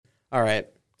All right.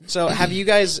 So have you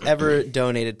guys ever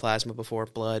donated plasma before?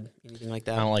 Blood, anything like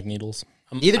that? I don't like needles.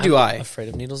 Neither do I. I'm afraid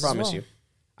of needles. Promise as well. you.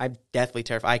 I'm deathly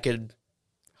terrified.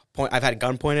 I've had a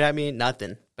gun pointed at me,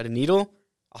 nothing. But a needle,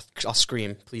 I'll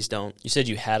scream. Please don't. You said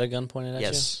you had a gun pointed at you?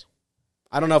 Yes.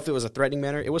 I don't know if it was a threatening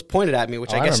manner. It was pointed at me,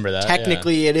 which I I guess remember that,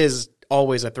 technically it is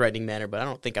always a threatening manner, but I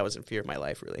don't think I was in fear of my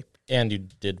life, really. And you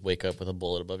did wake up with a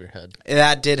bullet above your head.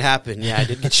 That did happen. Yeah, I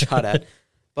did get shot at.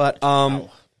 But,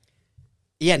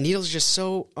 yeah, needles are just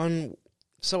so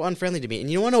unfriendly to me. And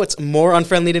you want to know what's more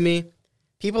unfriendly to me?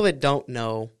 People that don't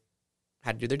know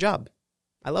how to do their job.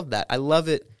 I love that. I love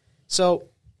it. So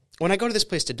when I go to this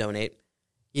place to donate,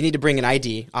 you need to bring an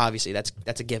ID. Obviously, that's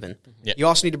a given. Yep. You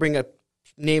also need to bring a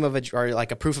name of or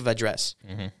like a proof of address.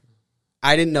 Mm-hmm.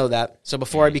 I didn't know that. So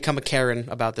before I become a Karen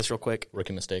about this real quick,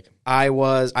 Rookie mistake. I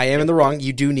am in the wrong.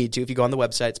 You do need to. If you go on the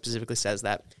website, it specifically says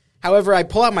that. However, I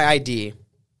pull out my ID. And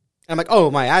I'm like, oh,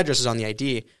 my address is on the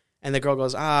ID. And the girl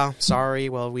goes, sorry.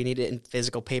 Well, we need it in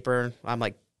physical paper. I'm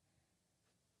like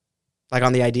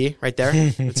on the ID right there.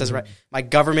 It says right. My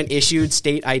government issued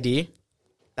state ID.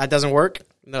 That doesn't work.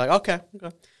 And they're like, okay.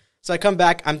 So I come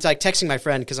back. I'm like texting my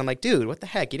friend because I'm like, dude, what the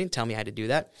heck? You didn't tell me I had to do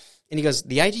that. And he goes,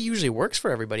 the ID usually works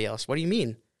for everybody else. What do you mean?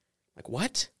 I'm like,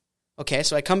 what? Okay,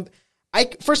 so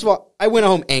first of all, I went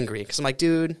home angry because I'm like,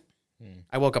 dude,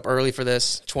 I woke up early for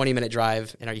this 20-minute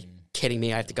drive, and are you kidding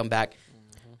me? I have to come back.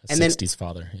 A 60s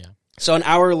father, yeah. So an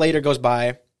hour later goes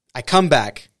by. I come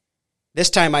back. This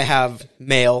time I have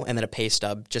mail and then a pay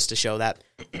stub just to show that.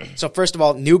 So first of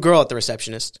all, new girl at the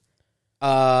receptionist.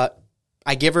 I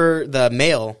give her the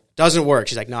mail. Doesn't work.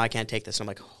 She's like, no, I can't take this. I'm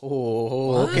like,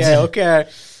 okay. I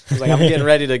was like, I'm getting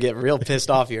ready to get real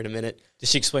pissed off here in a minute. Did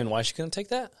she explain why she couldn't take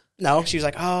that? No, she was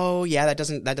like, oh, yeah, that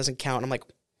doesn't count. And I'm like,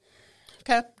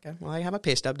 okay, well, I have a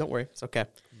pay stub. Don't worry. It's okay.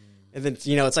 And then,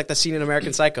 it's like the scene in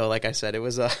American Psycho, like I said. It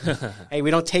was, hey,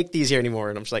 we don't take these here anymore.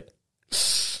 And I'm just like,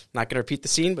 not going to repeat the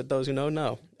scene, but those who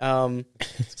know.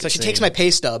 So she takes my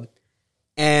pay stub,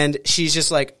 and she's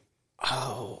just like,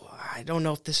 oh, I don't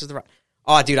know if this is the right.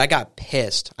 Oh, dude, I got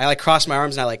pissed. I, crossed my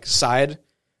arms, and I, sighed,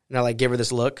 and I, give her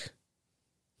this look.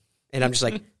 And I'm just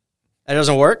like, that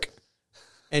doesn't work?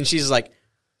 And she's like,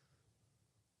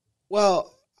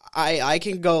 well, I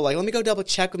can go, let me go double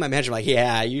check with my manager. I'm like,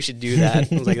 yeah, you should do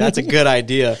that. I was like, that's a good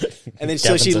idea. And then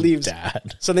so she leaves.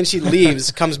 Dad. So then she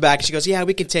leaves, comes back, and she goes, yeah,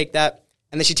 we can take that.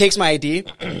 And then she takes my ID.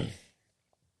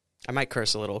 I might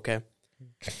curse a little, okay?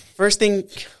 First thing,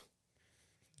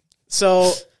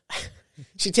 so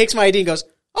she takes my ID and goes,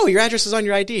 oh, your address is on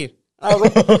your ID. I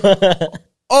was like,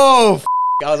 oh,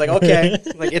 I was like, okay.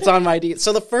 It's on my ID.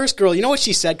 So the first girl, you know what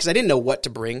she said? Because I didn't know what to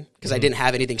bring because I didn't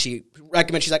have anything. She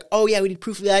recommended, she's like, oh, yeah, we need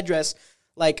proof of the address.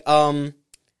 An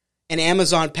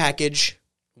Amazon package.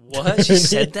 What? She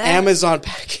said that? Amazon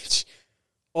package.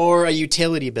 Or a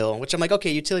utility bill, which I'm like,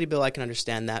 okay, utility bill, I can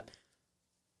understand that.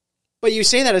 But you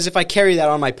say that as if I carry that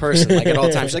on my person, at all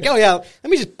times. She's like, oh, yeah, let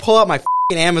me just pull out my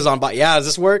Amazon box. Yeah, does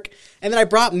this work? And then I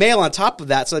brought mail on top of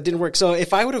that, so it didn't work. So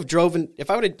if I would have drove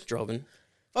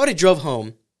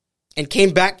home and came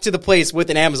back to the place with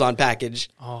an Amazon package,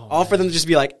 all for them to just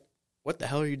be like, what the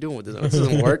hell are you doing with this? This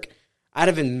doesn't work. I'd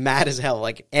have been mad as hell,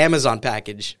 Amazon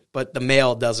package, but the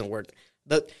mail doesn't work.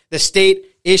 The state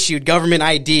issued government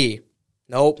ID.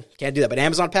 Nope, can't do that. But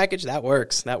Amazon package, that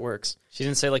works. She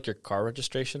didn't say your car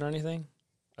registration or anything?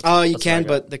 You can,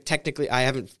 but technically I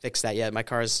haven't fixed that yet. My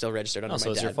car is still registered under my dad.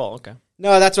 So it's your fault, okay.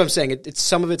 No, that's what I'm saying.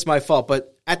 Some of it's my fault,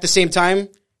 but at the same time,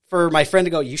 for my friend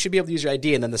to go, you should be able to use your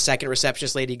ID, and then the second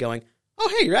receptionist lady going,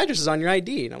 oh, hey, your address is on your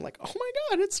ID. And I'm like, oh my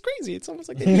God, it's crazy. It's almost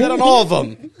like they do that on all of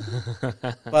them.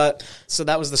 But, so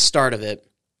that was the start of it.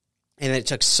 And it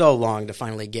took so long to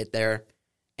finally get there.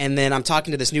 And then I'm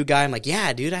talking to this new guy. I'm like,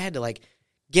 yeah, dude, I had to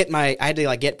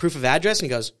get proof of address. And he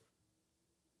goes,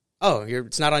 oh,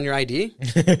 it's not on your ID?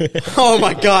 Oh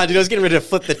my God, dude, I was getting ready to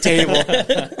flip the table.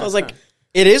 I was like,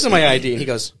 it is on my ID. And he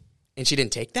goes, and she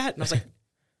didn't take that? And I was like,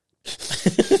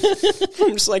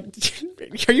 I'm just like,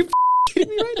 are you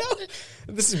kidding me right now?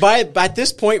 This is at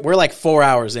this point, we're 4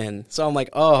 hours in. So I'm like,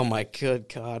 oh my good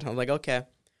God. I'm like, okay,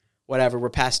 whatever, we're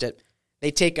past it.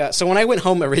 They take, so when I went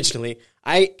home originally,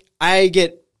 I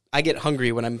get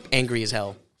hungry when I'm angry as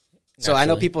hell. So I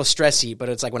know people stress eat, but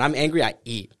it's when I'm angry, I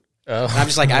eat. Oh. And I'm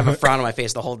just I have a frown on my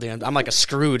face the whole day. I'm like a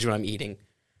Scrooge when I'm eating.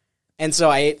 And so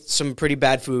I ate some pretty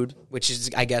bad food, which is,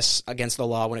 I guess, against the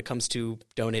law when it comes to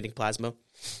donating plasma.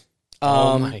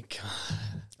 Oh my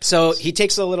God. So he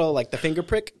takes a little, the finger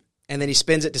prick, and then he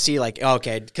spins it to see,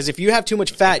 okay, because if you have too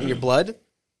much fat in your blood,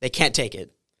 they can't take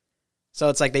it. So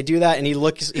it's they do that, and he's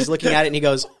looking at it, and he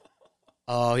goes,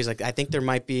 oh, he's like, I think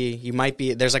you might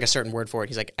be, there's a certain word for it.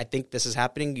 He's like, I think this is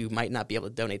happening. You might not be able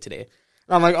to donate today.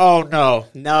 And I'm like, oh,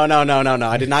 no.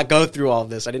 I did not go through all of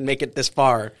this. I didn't make it this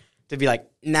far to be like,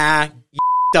 nah, you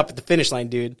up at the finish line,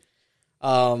 dude.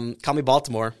 Call me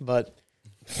Baltimore. But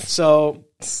so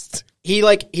he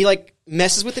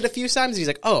messes with it a few times. And he's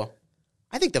like, oh,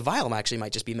 I think the vial actually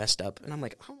might just be messed up. And I'm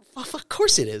like, oh, of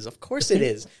course it is. Of course it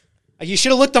is. You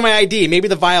should have looked on my ID. Maybe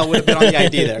the vial would have been on the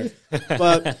ID there.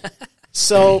 But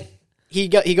so he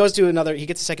goes to another. He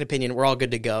gets a second opinion. We're all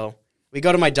good to go. We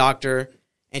go to my doctor,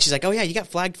 and she's like, "Oh yeah, you got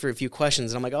flagged for a few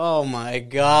questions." And I'm like, "Oh my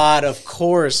god, of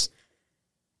course."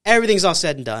 Everything's all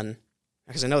said and done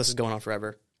because I know this is going on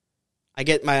forever. I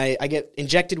get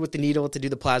injected with the needle to do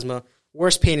the plasma.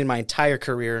 Worst pain in my entire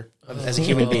career as a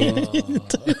human being.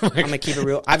 I'm gonna keep it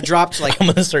real. I've dropped I'm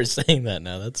gonna start saying that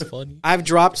now. That's funny. I've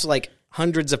dropped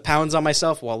hundreds of pounds on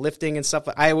myself while lifting and stuff.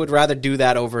 I would rather do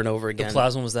that over and over again. The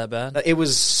plasma was that bad? It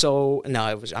was so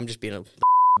I'm just being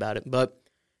about it, but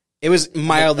it was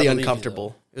mildly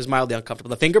uncomfortable. It was mildly uncomfortable.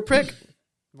 The finger prick,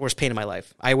 worst pain in my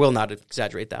life. I will not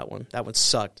exaggerate that one. That one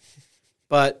sucked.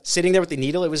 But sitting there with the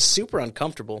needle, it was super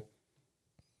uncomfortable.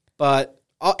 But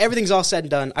everything's all said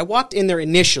and done. I walked in there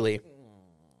initially,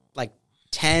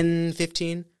 10,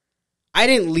 15. I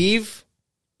didn't leave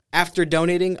after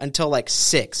donating until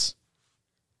 6.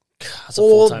 That's a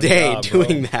Whole full-time day job,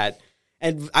 doing bro. that.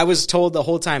 And I was told the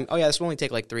whole time, oh yeah, this will only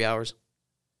take 3 hours.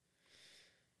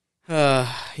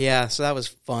 Yeah, so that was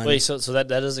fun. Wait, so that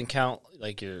doesn't count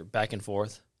your back and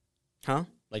forth? Huh?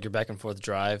 Like your back and forth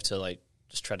drive to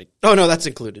just try to... Oh no, that's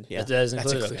included. Yeah, That is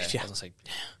included? That's included. Okay. Yeah. I was like,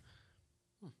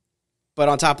 But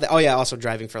on top of that, also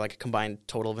driving for a combined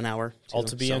total of an hour. all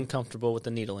to be uncomfortable with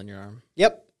the needle in your arm.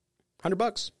 Yep,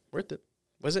 $100, worth it.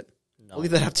 Was it? No. I'll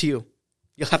leave that up to you.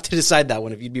 You'll have to decide that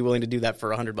one if you'd be willing to do that for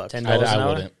 $100. $10 I an hour?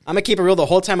 wouldn't. I'm gonna keep it real. The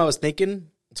whole time I was thinking,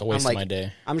 It's a waste I'm of my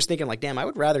day. I'm just thinking damn, I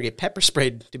would rather get pepper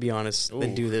sprayed, to be honest,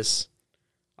 than do this.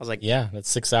 I was like, Yeah, that's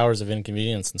 6 hours of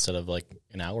inconvenience instead of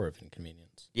an hour of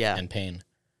inconvenience. Yeah. And pain.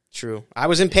 true. I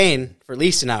was in pain for at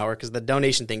least an hour because the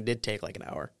donation thing did take an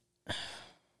hour.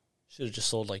 Should have just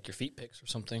sold your feet pics or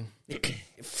something.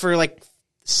 For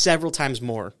several times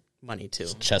more money too.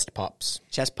 Chest pops.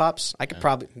 Chest pops. I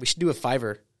could we should do a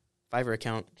Fiverr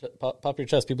account. Pop your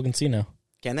chest. People can see now.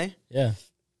 Can they? Yeah.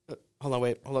 Hold on,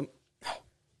 wait, hold on.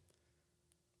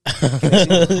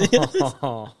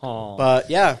 Oh. But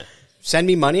yeah, send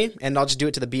me money and I'll just do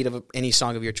it to the beat of any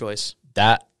song of your choice.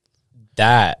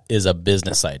 That is a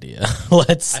business idea.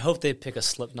 Let's. I hope they pick a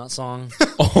Slipknot song.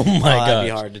 Oh my That'd be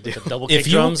god! hard to do. The double kick If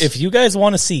drums. you guys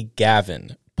want to see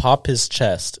Gavin pop his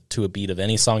chest to a beat of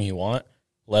any song you want,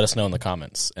 let us know in the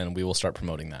comments and we will start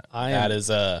promoting that.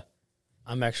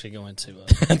 I'm actually going to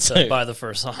a- buy the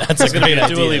first song. That's a great Dua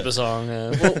idea. Lipa song.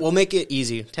 We'll make it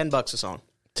easy. $10 a song.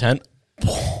 10.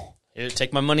 Here,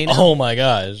 take my money now. Oh my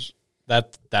gosh,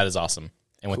 that is awesome.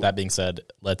 And with that being said,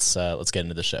 let's get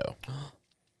into the show.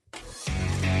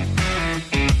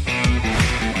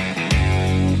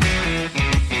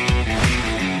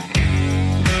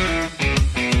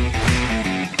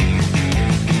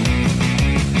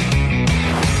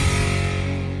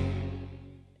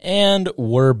 And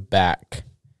we're back.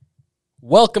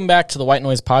 Welcome back to the White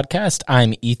Noise Podcast.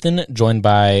 I'm Ethan, joined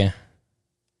by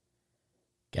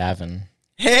Gavin.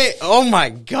 Hey, oh my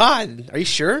God. Are you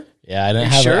sure? Yeah, I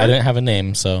sure? I didn't have a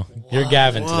name, so you're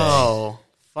Gavin today. Whoa,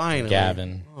 finally.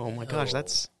 Gavin. Oh my gosh,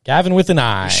 that's... Gavin with an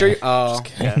I. Sure? Oh,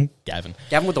 yeah. Gavin.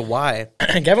 Gavin with a Y.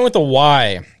 Gavin with a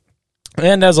Y.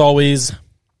 And as always,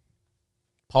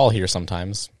 Paul here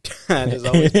sometimes. And as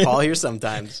always, Paul here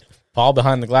sometimes. Paul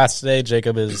behind the glass today.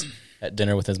 Jacob is at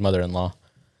dinner with his mother-in-law.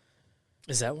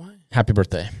 Is that why? Happy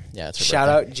birthday. Yeah, it's her Shout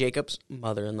birthday. out Jacob's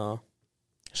mother-in-law.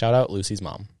 Shout out Lucy's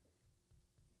mom.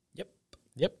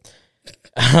 Yep.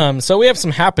 So we have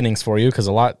some happenings for you because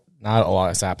not a lot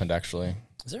has happened actually.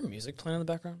 Is there music playing in the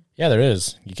background? Yeah, there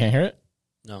is. You can't hear it?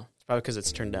 No. It's probably because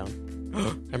it's turned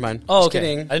down. Never mind. Oh, Just okay.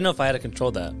 kidding. I didn't know if I had to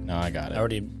control that. No, I got I it.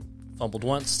 already fumbled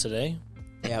once today.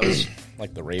 Yeah, it was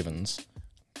Like the Ravens.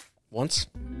 once.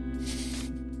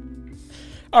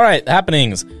 All right,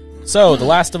 happenings. So, The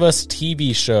Last of Us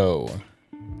TV show,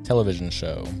 television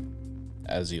show,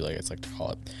 as you like to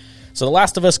call it. So, The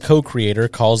Last of Us co-creator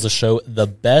calls the show the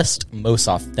best, most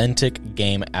authentic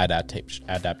game adaptation.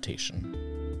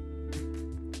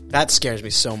 That scares me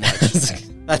so much.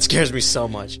 That scares me so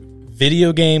much.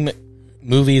 Video game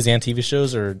movies and TV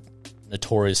shows are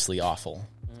notoriously awful.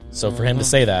 So, for him to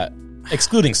say that,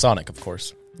 excluding Sonic, of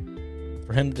course,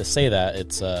 for him to say that,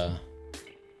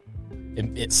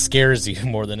 it scares you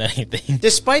more than anything.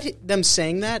 Despite them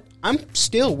saying that, I'm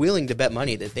still willing to bet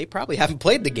money that they probably haven't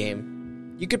played the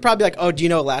game. You could probably be like, oh, do you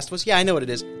know what Last of Us? Yeah, I know what it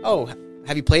is. Oh,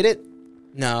 have you played it?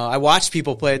 No, I watched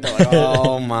people play it. They're like,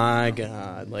 oh my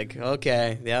god! Like,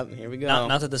 okay, yep, here we go.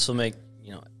 Not that this will make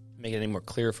it any more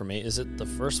clear for me. Is it the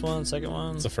first one, second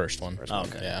one? It's the first one. Oh,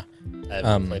 okay. Yeah. I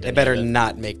haven't played They any better of it.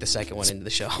 not make the second one into the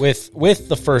show. With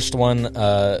the first one,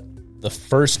 the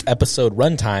first episode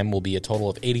runtime will be a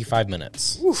total of 85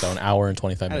 minutes. So an hour and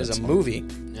 25 That minutes. is a long. movie.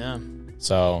 Yeah.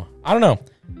 So I don't know.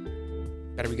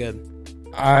 Better be good.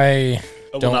 I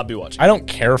will don't not be watching. I don't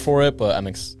care for it, but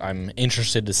I'm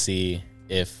interested to see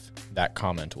if that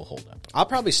comment will hold up. I'll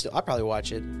probably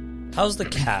watch it. How's the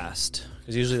cast?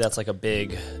 Because usually that's like a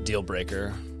big deal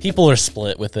breaker. People are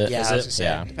split with it. Yeah, Is I was it? gonna say,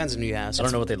 Yeah. depends on who you ask. I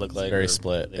don't know what they look like. Very or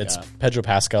split. what they It's got. Pedro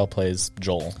Pascal plays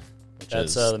Joel, which That's,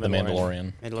 is the the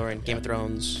Mandalorian. Mandalorian, Game of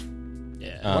Thrones,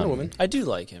 Yeah. Wonder Woman. I do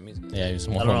like him. Yeah, he's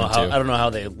I one don't know woman how too. I don't know how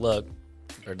they look.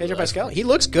 compared to Pedro the last Pascal. one. He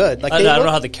looks good. Like I they don't know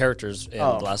look- how the characters in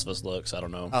Oh. The Last of Us look, so I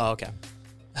don't know Oh, okay.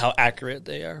 how accurate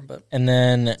they are, but And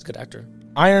then it's a good actor.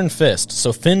 Iron Fist.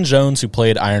 So Finn Jones, who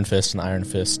played Iron Fist in the Iron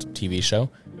Fist TV show,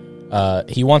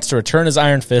 he wants to return as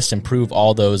Iron Fist and prove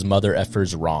all those mother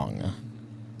effers wrong.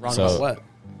 Wrong So- about what?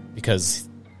 Because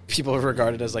People are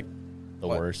regarded as like the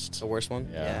what? worst. The worst one.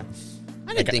 Yeah.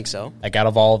 I didn't think so. Like out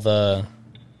of all the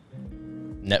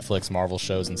Netflix Marvel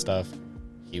shows and stuff,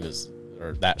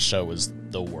 that show was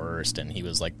the worst, and he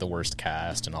was like the worst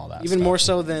cast and all that. Even stuff. more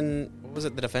so than what was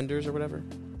it, the Defenders or whatever?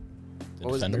 The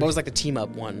What Defenders? was like the team up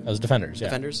one? That was Defenders. Yeah.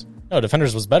 Defenders. No,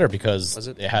 Defenders was better because Was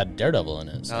it? it had Daredevil in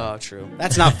it. so. Oh, true.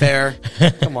 That's not fair.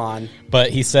 Come on. But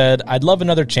he said, I'd love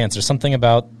another chance. There's something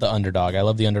about the underdog. I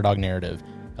love the underdog narrative.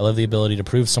 I love the ability to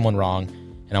prove someone wrong,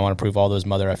 and I want to prove all those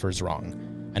mother effers wrong.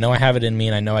 I know I have it in me,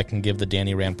 and I know I can give the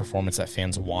Danny Rand performance that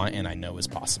fans want, and I know is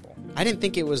possible. I didn't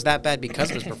think it was that bad because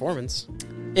of his performance.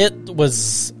 It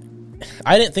was...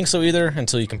 I didn't think so either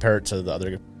until you compare it to the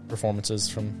other performances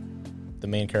from the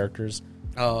main characters.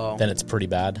 Oh. Then it's pretty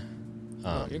bad.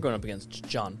 You're going up against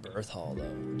John Berthal,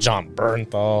 though. John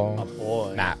Bernthal, Oh,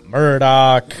 boy. Matt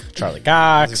Murdock, Charlie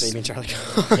I was gonna say, Cox. you mean Charlie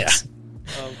Cox?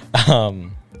 Yeah.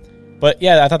 But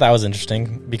yeah, I thought that was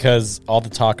interesting because all the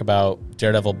talk about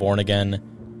Daredevil Born Again,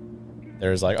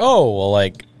 there's like, oh, well,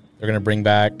 like, they're going to bring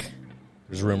back,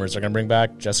 there's rumors they're going to bring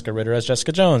back Jessica Ritter as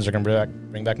Jessica Jones. They're going to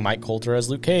bring back Mike Coulter as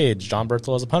Luke Cage, John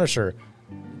Berthel as a Punisher.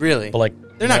 Really? But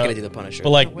like, They're not no- going to do the Punisher.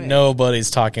 But like, No way. nobody's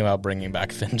talking about bringing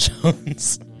back Finn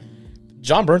Jones.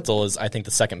 John Bernthal is, I think,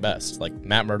 the second best. Like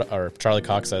Matt Murdock or Charlie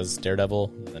Cox as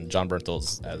Daredevil, and John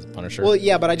Bernthal's as Punisher. Well,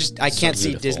 yeah, but I can't see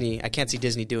beautiful. Disney. I can't see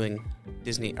Disney doing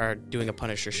a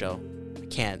Punisher show. I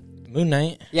can't. Moon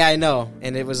Knight. Yeah, I know.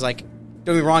 And it was like,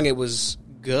 don't get me wrong, it was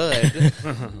good.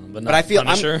 But But I feel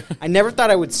Punisher. I never thought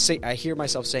I would say. I hear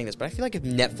myself saying this, but I feel like if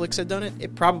Netflix had done it,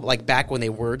 it probably like back when they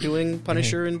were doing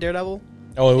Punisher and Daredevil,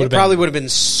 Oh, it would it have probably been would have been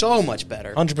so much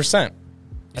better. 100%.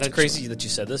 It's crazy that you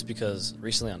said this because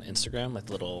recently on Instagram, like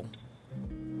the little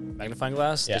magnifying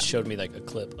glass, Yeah. it showed me like a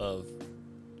clip of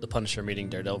the Punisher meeting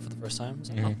Daredevil for the first time. It's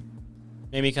like, Mm-hmm. oh,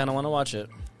 made me kind of want to watch it.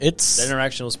 It's The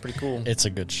interaction was pretty cool. it's a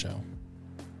good show.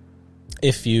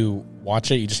 If you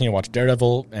watch it, you just need to watch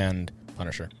Daredevil and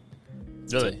Punisher.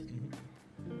 Really?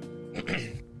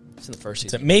 It's in the first So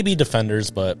season. maybe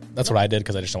Defenders, but that's what I did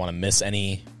because I just don't want to miss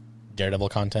any Daredevil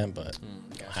content. But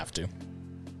you don't have to.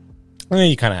 I mean,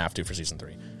 you kind of have to for season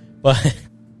 3, but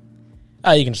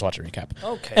you can just watch a recap.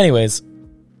 Okay. Anyways,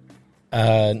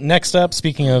 next up,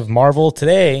 speaking of Marvel,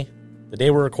 today, the day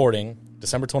we're recording,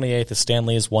 December 28th, is Stan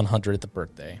Lee's 100th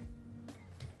birthday.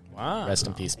 Wow. Rest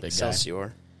in peace, big guy.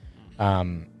 Excelsior.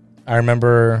 I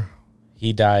remember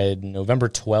he died November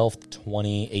 12th,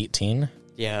 2018.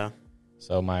 Yeah.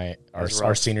 So our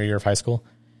rough. senior year of high school.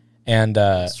 And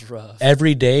It's rough.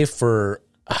 every day for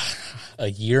a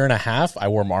year and a half, I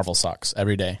wore Marvel socks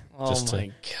every day just Oh my to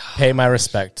God. pay my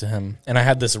respect to him. And I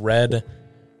had this red,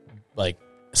 like,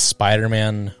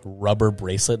 Spider-Man rubber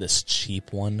bracelet, this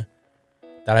cheap one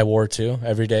that I wore too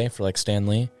every day for like Stan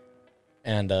Lee.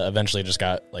 And eventually it just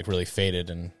got like really faded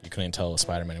and you couldn't tell it was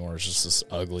Spider-Man anymore. It was just this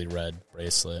ugly red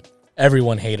bracelet.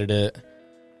 Everyone hated it.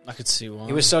 I could see one.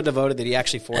 He was so devoted that he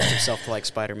actually forced himself to like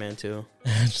Spider-Man too.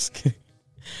 Just kidding.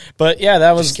 But yeah,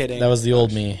 that was kidding. that was the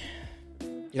old me.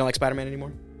 You don't like Spider-Man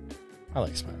anymore? I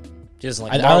like Spider-Man. He doesn't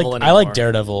like I Marvel like anymore.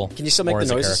 Daredevil. Can you still make more the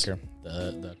as a noises? character.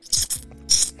 The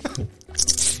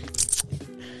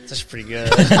That's pretty good.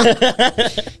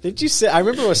 Did you say? I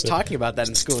remember I was talking about that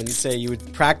in school, and you'd say you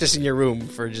would practice in your room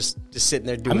for just sitting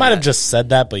there doing. I might have that. just said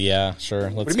that, but yeah, sure.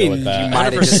 Let's do you go mean with that. you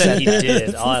might have just 100% said he that?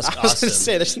 did. I'll ask I was Austin. going to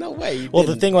say, there's no way. You Well, the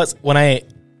didn't. thing was, when I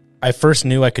first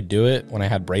knew I could do it when I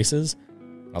had braces,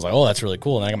 I was like, oh, that's really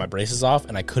cool. And I got my braces off,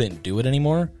 and I couldn't do it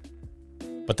anymore.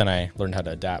 But then I learned how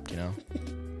to adapt,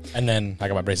 And then I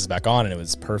got my braces back on, and it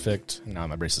was perfect. And now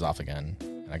my braces off again.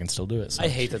 And I can still do it. So. I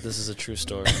hate that this is a true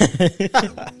story.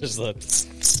 Just the,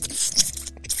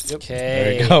 Okay.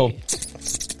 there you go.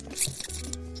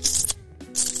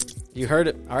 You heard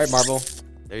it. All right, Marvel.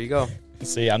 There you go.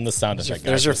 See, I'm the sound effect guy.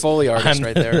 There's your Foley artist I'm-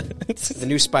 right there. The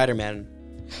new Spider-Man.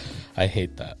 I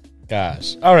hate that.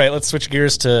 Gosh. All right, let's switch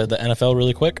gears to the NFL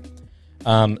really quick.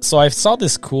 So I saw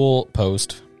this cool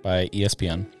post by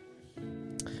ESPN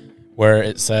where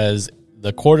it says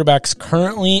the quarterbacks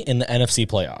currently in the NFC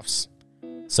playoffs.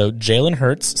 So Jalen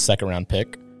Hurts, 2nd-round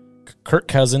pick. Kirk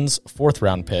Cousins,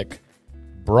 4th-round pick.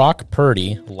 Brock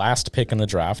Purdy, last pick in the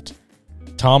draft.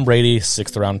 Tom Brady,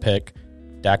 6th-round pick.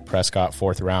 Dak Prescott,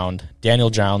 4th round. Daniel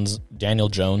Jones,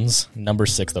 number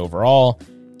 6th overall.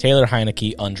 Taylor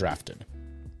Heineke, undrafted.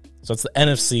 So it's the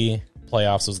NFC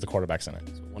playoffs was the quarterbacks in it.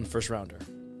 One first rounder.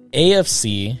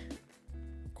 AFC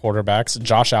quarterbacks,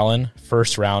 Josh Allen,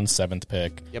 1st round, 7th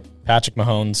pick. Yep. Patrick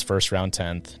Mahomes, 1st round,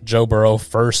 10th. Joe Burrow,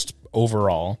 1st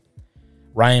overall.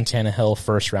 Ryan Tannehill,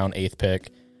 1st round, 8th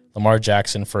pick. Lamar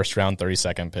Jackson, 1st round,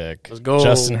 32nd pick. Let's go.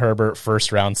 Justin Herbert,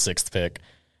 1st round, 6th pick.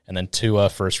 And then Tua,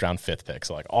 1st round, 5th pick.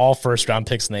 So like all 1st round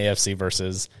picks in the AFC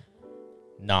versus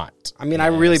not. I mean, I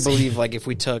really believe like if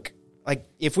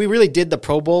we really did the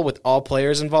Pro Bowl with all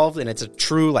players involved and it's a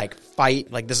true like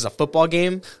fight, like this is a football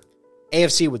game,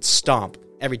 AFC would stomp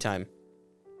every time.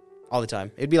 All the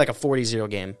time. It'd be like a 40-0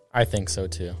 game. I think so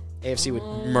too. AFC would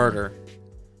murder.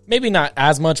 Maybe not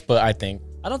as much, but I think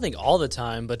I don't think all the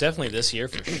time, but definitely this year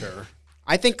for sure.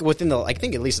 I think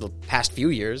at least the past few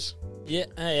years.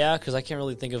 Yeah, because I can't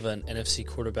really think of an NFC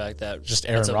quarterback that just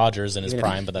Aaron Rodgers in his Even if-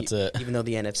 prime, but that's it. Even though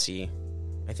the NFC,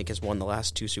 I think, has won the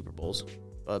last 2 Super Bowls.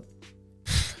 But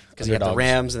because you have the Underdogs.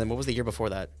 Rams, and then what was the year before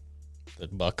that? The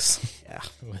Bucks Yeah.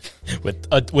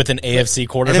 with an AFC And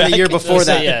quarterback. then the year before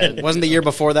that, Yeah. wasn't the year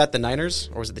before that the Niners?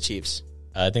 Or was it the Chiefs?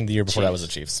 I think the year before that was the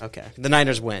Chiefs. Chiefs. Okay. The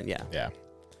Niners win, yeah. Yeah,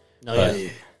 No, But- yeah.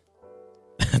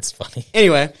 that's funny.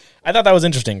 Anyway, I thought that was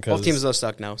interesting because both teams, though,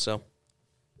 suck now, so.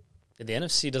 The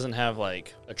NFC doesn't have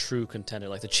like a true contender.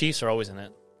 Like the Chiefs are always in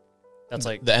it. That's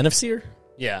like the NFC.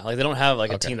 yeah, like they don't have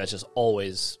like a Okay. team that's just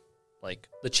always like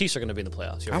the Chiefs are going to be in the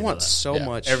playoffs. You I already know want that. so Yeah.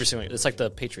 much. every single. It's like the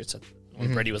Patriots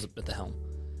when Brady was at the helm.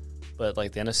 But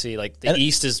like the NFC, like the And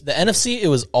East is The NFC, it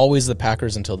was always the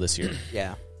Packers until this year.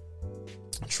 Yeah.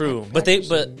 true, but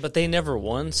they never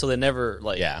won, so they never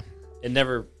like Yeah,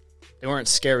 they weren't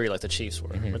scary like the Chiefs were.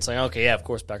 It's like okay, yeah, of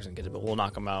course Packers can get it, but we'll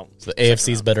knock them out. so the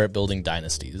AFC is better at building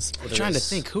dynasties. I'm trying to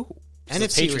think who. the NFC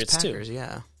was Patriots, too. Packers,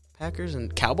 yeah. Packers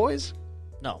and Cowboys?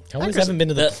 No, Cowboys haven't been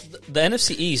to the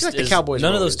NFC East like the is Cowboys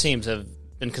none were of those always- teams have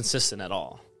been consistent at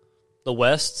all. The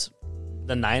West,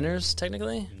 the Niners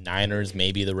technically. Niners,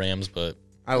 maybe the Rams, but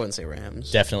I wouldn't say Rams.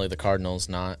 definitely the Cardinals.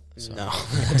 Not so. No.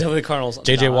 Definitely the Cardinals.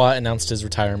 JJ Nah. Watt announced his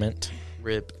retirement.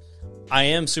 Rip. I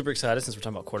am super excited since we're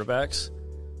talking about quarterbacks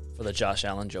for the Josh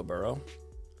Allen, Joe Burrow.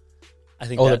 I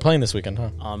think Oh, they're that playing this weekend, huh?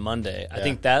 on Monday. I Yeah.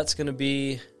 think that's going to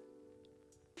be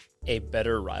a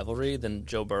better rivalry than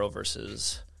Joe Burrow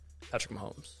versus Patrick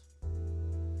Mahomes.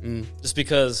 Just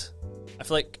because I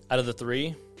feel like out of the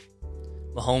three,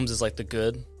 Mahomes is like the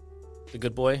good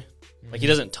boy. Like he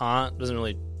doesn't taunt, doesn't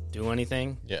really do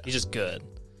anything. Yeah. He's just good.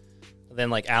 And then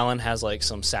like Allen has like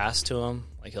some sass to him,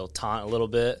 like he'll taunt a little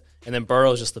bit, and then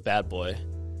Burrow's just the bad boy.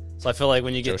 So I feel like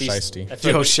when you get Joe Shiesty. I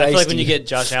feel Joe like when Shiesty. you get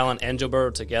Josh Allen and Joe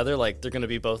Burrow together, like they're going to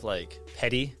be both like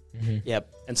petty, Yep.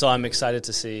 and so I'm excited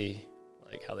to see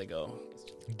like how they go.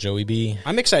 Joey B.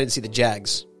 I'm excited to see the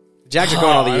Jags. Jags are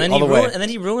going all the way. And then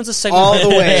he ruins the segment. All the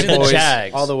way, the boys.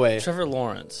 Jags. All the way. Trevor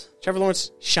Lawrence. Trevor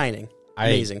Lawrence, shining.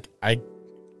 Amazing. I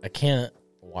can't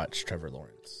watch Trevor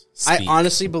Lawrence. I speak.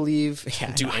 honestly believe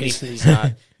Do anything. He's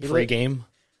not pre-game.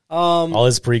 All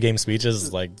his pregame speeches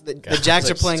is like the Jags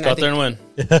are playing. Let's go I out there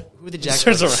think, and win. who are the Jags?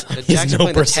 Turns playing? around. The he's Jags are no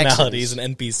playing the personality. He's Texans.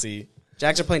 an NPC.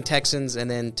 Jags are playing Texans, and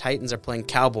then Titans are playing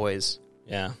Cowboys.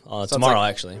 Yeah, it's tomorrow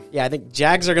like- actually. Yeah, I think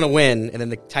Jags are going to win, and then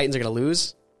the Titans are going to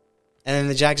lose, and then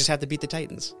the Jags just have to beat the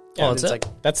Titans. Yeah, And that's it's it.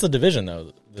 like, That's the division,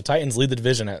 though. The Titans lead the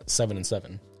division at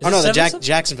 7-7. oh no, it the 7-7?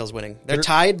 Jacksonville's winning. They're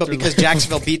tied, but because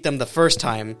Jacksonville beat them the first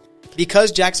time,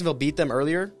 because Jacksonville beat them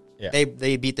earlier, Yeah.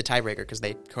 they beat the tiebreaker because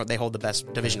they hold the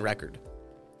best division record.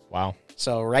 Wow.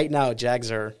 So right now,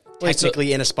 Jags are Wait, so-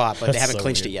 technically in a spot, but they That's haven't so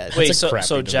clinched weird. it yet. Wait, That's a crappy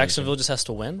so division. Jacksonville just has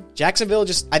to win? Jacksonville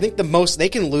just, I think the most they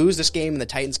can lose this game, and the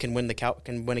Titans can win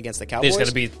against the Cowboys. They just got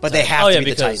to beat. but they have to beat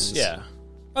because, the Titans.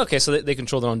 Yeah. Okay, so they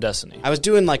control their own destiny. I was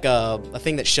doing like a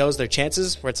thing that shows their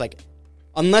chances, where it's like,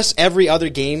 unless every other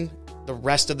game, the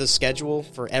rest of the schedule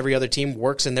for every other team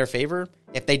works in their favor,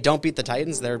 if they don't beat the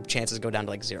Titans, their chances go down to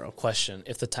like 0. Question: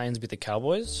 if the Titans beat the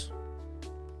Cowboys,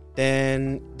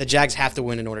 Then the Jags have to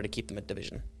win in order to keep them at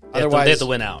division. Otherwise, they have to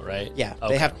win out, right? Yeah,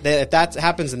 Okay. if that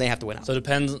happens, then they have to win out. So it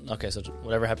depends. Okay, so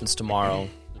whatever happens tomorrow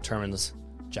determines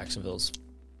Jacksonville's.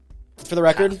 For the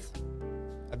record,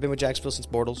 I've been with Jacksonville since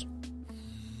Bortles.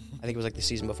 I think it was like the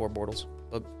season before Bortles.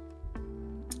 But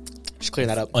just clearing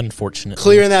that up. Unfortunately.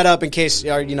 Clearing that up in case,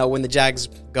 when the Jags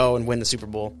go and win the Super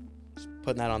Bowl. Just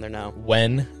putting that on there now.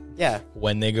 When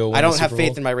they go win I don't the have Super faith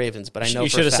Bowl? in my Ravens, but I know You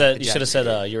for should a have fact said the you Jags should have are said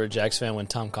good. you were a Jags fan when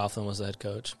Tom Coughlin was the head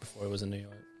coach before he was in New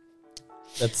York.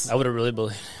 That's I would have really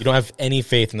believed. you don't have any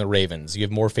faith in the Ravens. You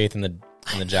have more faith in the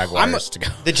Jaguars to go.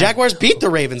 The Jaguars beat the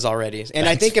Ravens already. And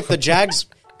I think if the Jags...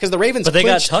 Because the Ravens But they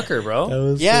got clinched- Tucker,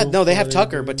 bro. they have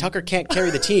Tucker, but Tucker can't carry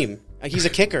the team. He's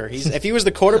a kicker. If he was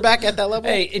the quarterback at that level...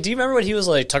 Hey, do you remember when he was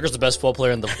like Tucker's the best football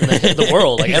player in the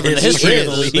world, like ever in the history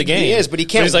of the game? He is, but he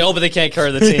can't... he's like, but they can't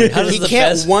carry the team. How does he the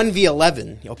can't best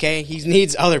 1v11, okay? He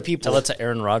needs other people. tell that to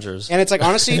Aaron Rodgers? And it's like,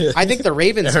 honestly, I think the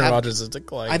Ravens Aaron have... Rodgers is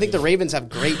declining. I think the Ravens have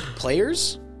great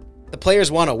players. The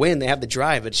players want to win. They have the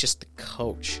drive. It's just the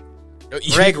coach.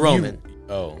 Greg Roman.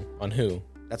 On who?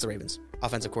 That's the Ravens.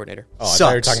 Offensive coordinator. Oh, I thought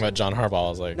Sucks. you were talking about John Harbaugh. I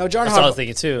was like, No, John That's what I was Harbaugh.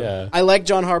 thinking too. yeah. I like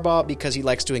John Harbaugh because he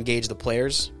likes to engage the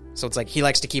players. So it's like he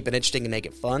likes to keep it interesting and make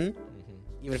it fun,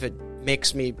 even if it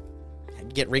makes me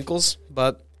get wrinkles,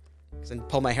 and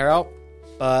pull my hair out.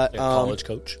 But Like a college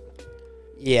coach.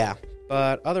 yeah.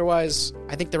 But otherwise,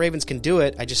 I think the Ravens can do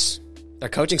it. Their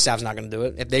coaching staff's not going to do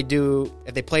it. If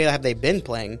they play how they've been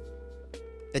playing,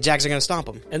 the Jags are going to stomp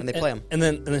them when they play them. And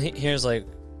then here's like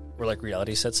where like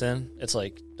reality sets in. It's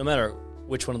like no matter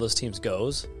which one of those teams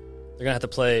goes, they're gonna have to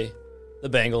play the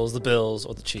Bengals, the Bills,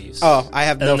 or the Chiefs. Oh,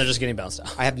 and then they're just getting bounced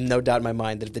out. I have no doubt in my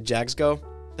mind that if the Jags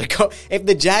if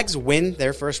the Jags win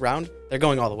their first round, they're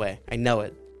going all the way. I know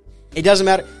it. It doesn't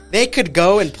matter. They could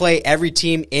go and play every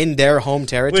team in their home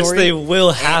territory, Which they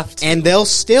will have to. and they'll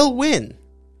still win.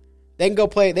 They can go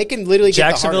play. They can literally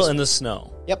Jacksonville get the in hardest. the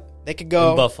snow. Yep, they could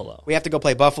go In Buffalo. We have to go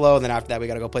play Buffalo, and then after that, we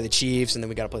got to go play the Chiefs, and then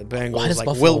we got to play the Bengals. Why does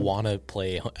Buffalo want to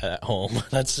play at home?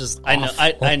 That's just I know.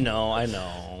 awful. I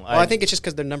know. Well, I think it's just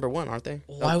because they're number one, aren't they?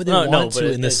 Why would they No, want but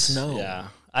to in the it's- snow? Yeah,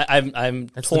 I'm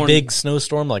That's torn. the big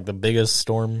snowstorm, like the biggest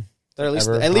storm. They're at least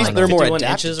ever. at least I they're don't know. more 51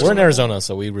 adapted. inches or We're in something? Arizona,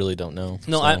 so we really don't know.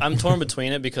 No, so. I'm torn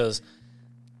between it because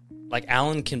like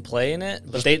Allen can play in it,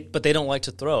 but they don't like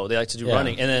to throw. They like to do Yeah.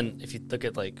 running. And then if you look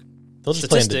at like They'll just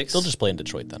play. statistics. They'll just play in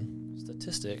Detroit then.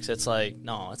 statistics, it's like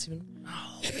no, it's even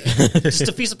it just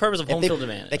defeats the purpose of home field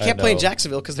advantage. They can't play in know.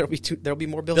 Jacksonville because there'll be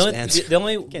more Bills The only, fans. the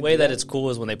only Can't way do that that. it's cool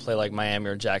is when they play like Miami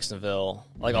or Jacksonville,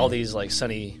 like all these like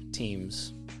sunny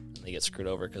teams, and they get screwed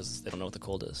over because they don't know what the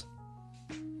cold is.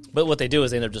 But what they do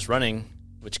is they end up just running,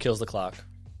 which kills the clock,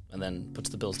 and then puts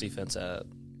the Bills defense at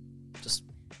just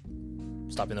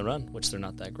stopping the run, which they're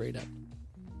not that great at.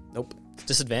 Nope.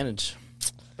 Disadvantage.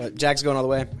 But Jags going all the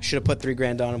way. Should have put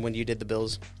 $3,000 on him when you did the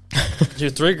Bills.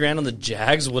 Dude, $3,000 on the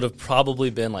Jags would have probably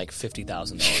been like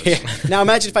 $50,000. Now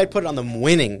imagine if I put it on them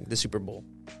winning the Super Bowl.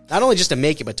 Not only just to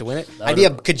make it, but to win it. I'd be a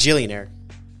cajillionaire.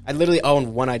 I'd literally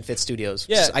own One-Eyed Fit Studios.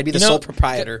 Yeah, I'd be the you know, sole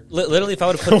proprietor. Literally, if I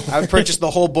would have put I would purchase the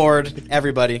whole board,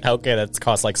 everybody. Okay, that's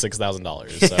cost like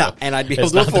 $6,000. So Yeah, and I'd be able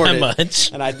it's to not afford that it.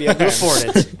 much. And I'd be able to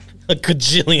afford it. $1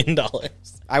 gajillion.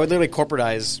 I would literally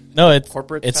corporatize No, it's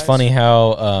Corporate It's ties? funny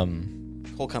how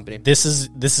the whole company. this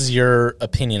is your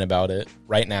opinion about it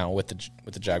right now with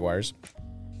the Jaguars.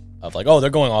 Of like, oh, they're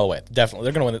going all the way. Definitely,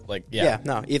 they're going to win it. Like, Yeah,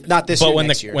 no, if not this But year, when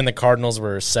next the year. when the Cardinals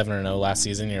were 7-0 last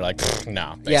season, you're like,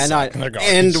 no. they Yeah, suck. no. They're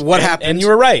garbage. And what happened? And you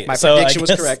were right. My So I prediction was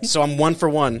guess- correct. So I'm 1 for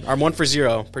 1. I'm 1 for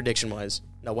 0 prediction wise.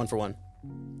 No, 1 for 1.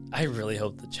 I really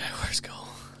hope the Jaguars go.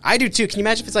 I do too. Can you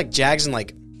imagine if it's like Jags and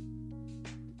like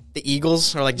the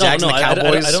Eagles or like Jags and the I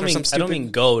Cowboys don't or mean some stupid? I don't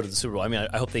mean go to the Super Bowl. I mean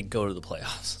I hope they go to the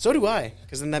playoffs. So do I,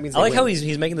 because then that means I like they how win.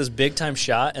 he's making this big time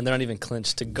shot and they're not even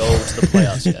clinched to go to the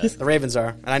playoffs yet. The Ravens are,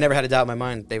 and I never had a doubt in my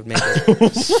mind they would make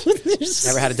it.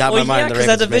 Never had a doubt in my mind. The because Ravens that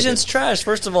would make division's it. trash.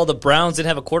 First of all, the Browns didn't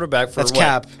have a quarterback for That's what,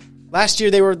 cap. Last year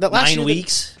they were 9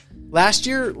 weeks. Last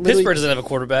year, literally, Pittsburgh doesn't have a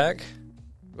quarterback.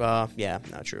 yeah,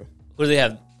 not true. Who do they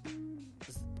have?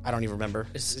 I don't even remember.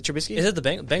 Is it Trubisky? Is it the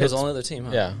Bengals? The only other team?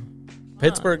 Huh? Yeah,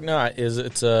 Pittsburgh. No,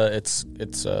 it's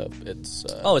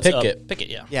Pickett. Pickett,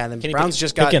 yeah. Yeah, and then Kenny Browns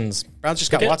just got Pickens.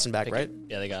 Pickett? Watson back, right?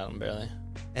 Yeah, they got him barely.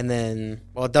 And then,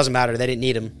 well, it doesn't matter. They didn't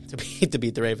need him to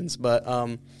beat the Ravens, but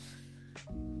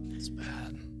It's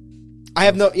bad. I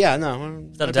have no no.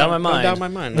 Without a doubt in my mind. No doubt in my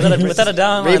mind. Without a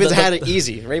doubt in my mind. Ravens had it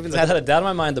easy. Ravens Without had a doubt in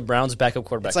my mind, the Browns' backup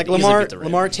quarterback. It's like could easily Lamar. beat the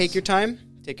Lamar, Ravens. take your time.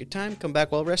 Take your time. Come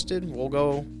back well rested. We'll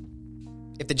go.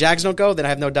 If the Jags don't go, then I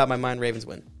have no doubt in my mind Ravens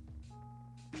win.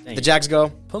 Dang. The Jags go.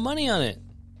 Put money on it.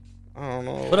 I don't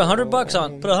know. Put $100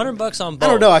 on. Put $100 on both.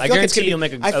 I don't know. I feel like guarantee it's gonna be, you'll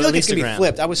make I feel like it's at least gonna be $1,000.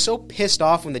 flipped. I was so pissed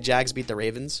off when the Jags beat the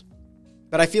Ravens.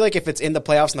 But I feel like if it's in the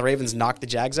playoffs and the Ravens knock the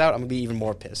Jags out, I'm going to be even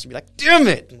more pissed. I'll be like, damn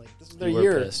it. I'm like, this is their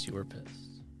year. You were pissed.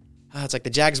 It's like the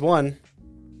Jags won.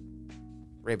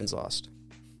 Ravens lost.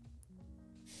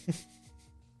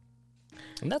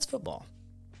 And that's football.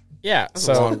 Yeah. That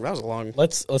So was a long.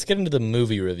 let's get into the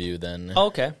movie review then. Oh,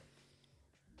 okay.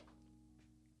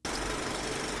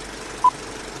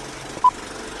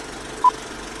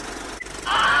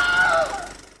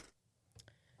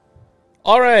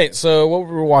 All right. So what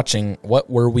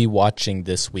were we watching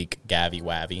this week, Gavy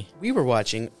Wavy? We were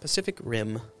watching Pacific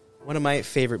Rim, one of my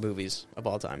favorite movies of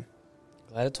all time.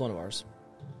 Glad it's one of ours.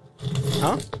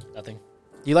 Huh? Nothing.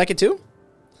 You like it too?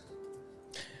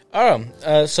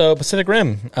 Oh, so Pacific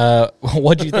Rim.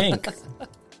 What do you think?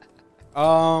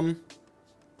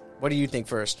 What do you think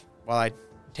first? While I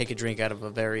take a drink out of a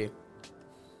very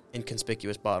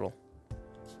inconspicuous bottle.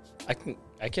 I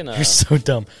can. You're so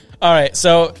dumb. All right,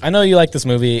 so I know you like this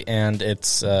movie, and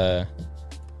it's a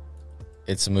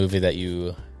movie that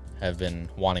you have been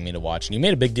wanting me to watch, and you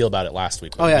made a big deal about it last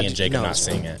week. With me and Jacob not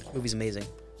seeing it. Movie's amazing.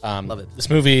 Love it. This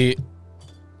movie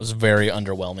was very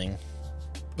underwhelming.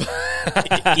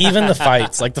 Even the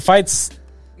fights,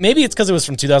 maybe it's because it was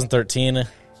from 2013,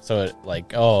 so it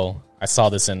I saw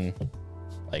this in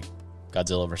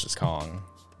Godzilla vs. Kong.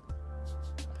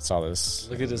 I saw this.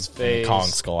 Look at his in face. Kong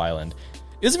Skull Island.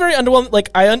 It was very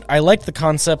underwhelming. I liked the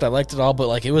concept, I liked it all,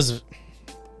 but it was,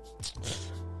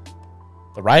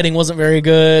 the writing wasn't very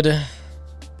good,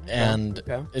 and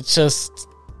it's just.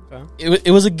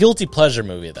 It was a guilty pleasure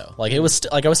movie though. It was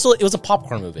it was a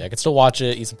popcorn movie. I could still watch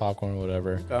it, eat some popcorn or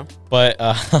whatever. Okay.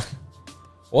 But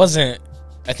wasn't.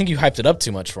 I think you hyped it up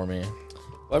too much for me.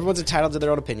 Well, everyone's entitled to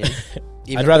their own opinion.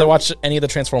 I'd rather watch any of the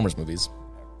Transformers movies.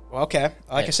 Well, okay.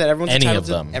 Like I said, everyone's Any entitled of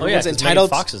them. to everyone's 'cause entitled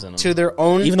Megan Fox is in them. to their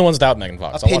own Even the ones without Megan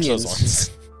Fox. I'll watch those opinions.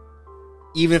 ones.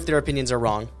 even if their opinions are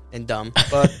wrong and dumb.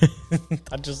 But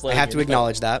I'm just I have to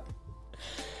acknowledge that.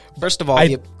 First of all,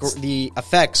 the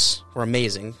effects were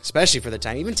amazing, especially for the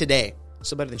time. Even today,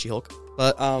 still better than She-Hulk.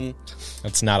 But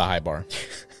That's not a high bar.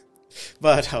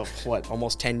 but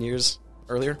almost 10 years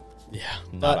earlier. Yeah.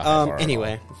 Not But a high bar at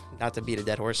anyway, not to beat a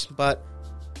dead horse, but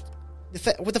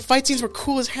the fight scenes were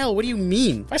cool as hell. What do you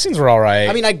mean? all. Fight scenes were all right.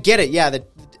 I mean, I get it. Yeah,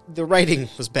 the writing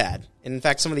was bad. And in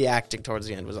fact, some of the acting towards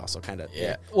the end was also kind of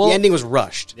Well, the ending was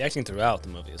rushed. The acting throughout the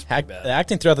movie is pretty bad. the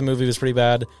acting throughout the movie was pretty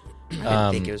bad. I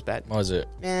didn't think it was bad. What was it?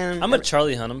 Man, I'm a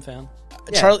Charlie Hunnam fan.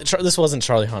 Yeah. This wasn't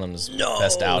Charlie Hunnam's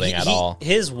best outing at all.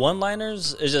 His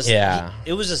one-liners is just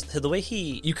it was just the way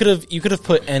he. You could have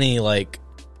put any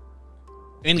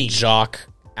jock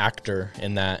actor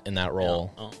in that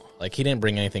role. Oh. He didn't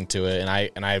bring anything to it,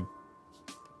 and I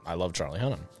love Charlie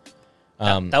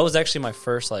Hunnam. That was actually my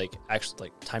first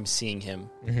time seeing him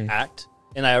act,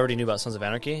 and I already knew about Sons of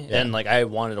Anarchy, and I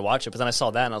wanted to watch it, but then I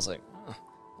saw that and I was like, I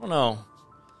don't know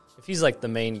if he's the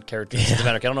main character in Sons of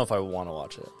Anarchy. I don't know if I want to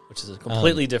watch it, which is a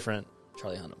completely different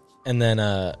Charlie Hunnam. And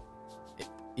then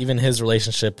even his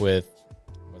relationship with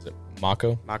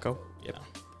Mako? Mako.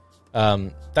 Yeah,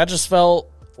 that just felt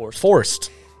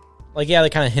forced. They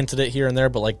kind of hinted it here and there,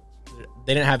 but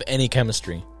they didn't have any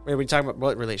chemistry. Wait, we talking about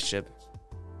what relationship?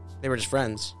 They were just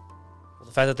friends. Well,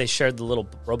 the fact that they shared the little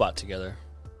robot together.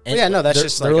 And yeah, no, that's their,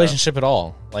 just their relationship at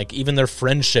all. Even their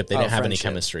friendship, they didn't have any friendship.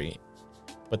 chemistry.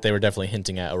 But they were definitely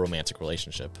hinting at a romantic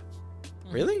relationship.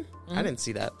 Really? I didn't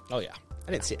see that. Oh yeah,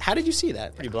 I didn't see it. How did you see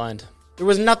that? pretty blind. There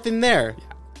was nothing there.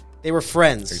 They were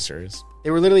friends. Pretty serious. They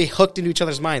were literally hooked into each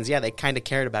other's minds. Yeah, they kind of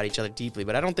cared about each other deeply,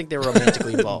 but I don't think they were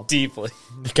romantically involved. Deeply,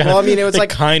 Well, I mean, it was they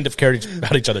kind of cared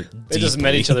about each other. they just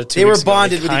met each other. 2 They were weeks ago.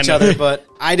 bonded with each kinda- other, but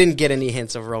I didn't get any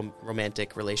hints of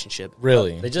romantic relationship.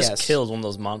 Really? They just Yes. killed one of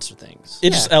those monster things.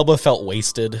 It just Elba felt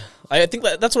wasted. I think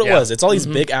that's what it Yeah. was. It's all these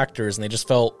big actors, and they just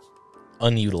felt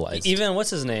unutilized. Even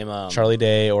what's his name? Charlie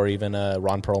Day or even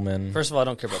Ron Perlman. First of all, I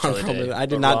don't care about Charlie Day. Perlman. I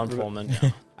did but not- Ron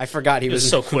Perlman. I forgot he It was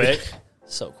was so quick,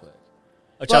 so quick.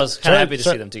 Which Well, I was kind of happy to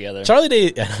Char- see them together.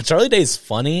 Charlie Day's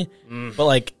funny,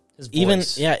 but His even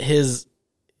voice. his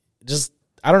just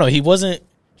I don't know. He wasn't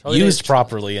Charlie used Day's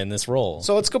properly in this role.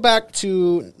 So let's go back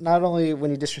to not only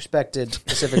when you disrespected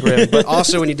Pacific Rim, but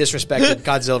also when you disrespected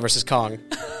Godzilla vs. Kong.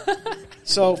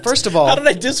 So first of all, How did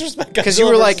I disrespect? because you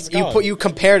Godzilla were versus Kong? you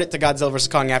compared it to Godzilla vs.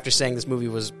 Kong after saying this movie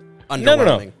was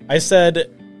underwhelming. No. I said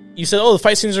you said, "Oh, the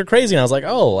fight scenes are crazy," and I was like,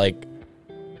 "Oh,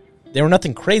 they were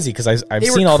nothing crazy," because I've They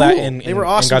were seen all that cool. in They were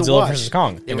awesome to Godzilla watch. vs.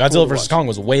 Kong. They And were cool Godzilla to vs. watch. Kong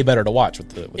was way better to watch with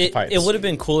the fights. It would have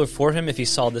been cooler for him if he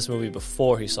saw this movie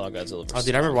before he saw Godzilla Oh, vs.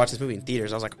 dude, I remember watching this movie in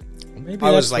theaters. I was like, Maybe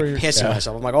I was that's where pissing yeah.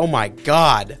 myself. I'm like, oh my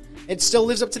god, it still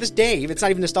lives up to this day. It's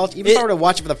not even nostalgic. Even if I were to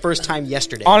watch it for the first time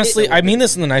yesterday, Honestly, it- I mean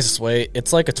this in the nicest way.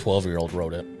 It's like a 12-year-old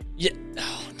wrote it. Yeah.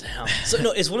 Oh, damn. Damn. So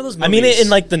no, it's one of those movies. I mean it in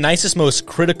like the nicest, most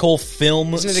critical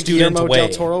film Isn't it a student Guillermo way. del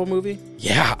Toro movie?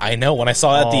 Yeah, I know. When I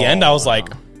saw it at the end, I was like,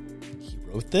 he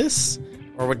wrote this?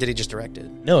 Or what, did he just direct it?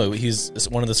 No, he's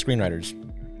one of the screenwriters.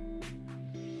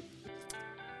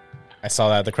 I saw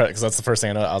that at the credit because that's the first thing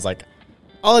I know. I was like,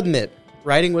 I'll admit,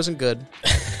 writing wasn't good.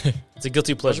 It's a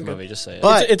guilty pleasure movie. Just say it.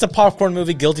 But it's a popcorn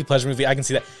movie, guilty pleasure movie. I can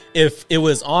see that. If it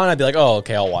was on, I'd be like, oh,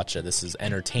 okay, I'll watch it. This is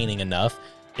entertaining enough.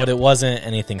 But it wasn't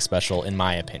anything special, in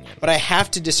my opinion. But I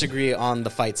have to disagree on the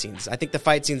fight scenes. I think the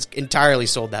fight scenes entirely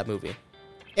sold that movie.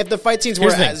 If the fight scenes were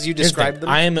Here's the thing. as you Here's the described thing. them,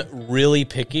 I am really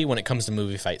picky when it comes to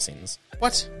movie fight scenes.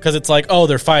 what? Because it's like, oh,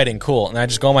 they're fighting, cool. And I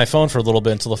just go on my phone for a little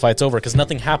bit until the fight's over because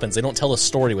nothing happens. They don't tell a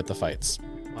story with the fights.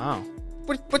 Wow.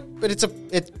 But it's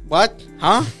what?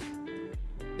 Huh?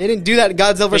 They didn't do that in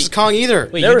Godzilla vs. Kong either.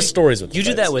 Wait, There you are do- stories with You the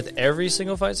do that fights. with every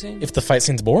single fight scene? If the fight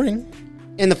scene's boring,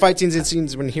 And the fight scenes and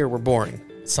scenes when here were boring.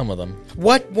 some of them.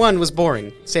 What one was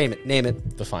boring? Name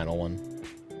it. The final one.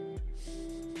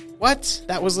 What?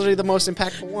 That was literally the most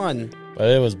impactful one. But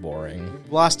it was boring.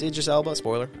 Lost Idris Elba,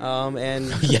 spoiler.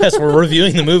 And Yes, we're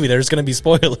reviewing the movie. There's going to be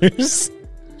spoilers.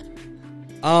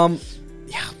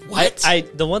 yeah, what?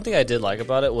 The one thing I did like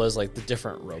about it was like the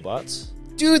different robots.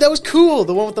 Dude, that was cool.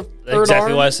 The one with the third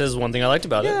Exactly arm. why it says one thing I liked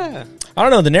about it. Yeah. I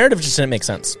don't know. The narrative just didn't make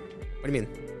sense. What do you mean?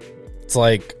 It's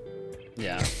like...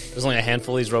 Yeah. There's only a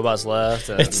handful of these robots left.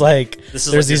 And It's like This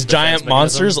is there's like these your giant defense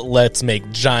monsters. mechanism. Let's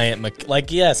make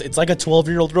giant yes, it's like a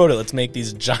 12-year-old wrote it. Let's make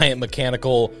these giant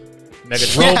mechanical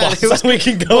Megatron. Yeah, robots it was- that we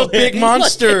can go but big in.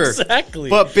 monster. Exactly.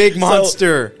 But big So,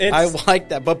 monster. I it's- like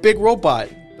that. But big robot.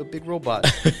 But big robot.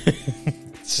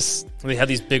 it's just They have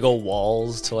these big old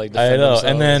walls to like I defend know. themselves.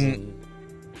 And then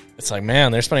it's like,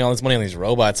 man, they're spending all this money on these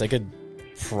robots. They could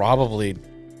probably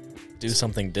do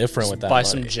something different with that buy money.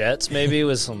 some jets maybe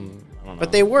with some, I don't know.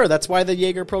 But they were. That's why the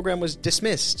Jaeger program was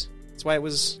dismissed. That's why it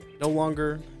was no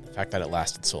longer... The fact that it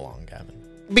lasted so long, Gavin.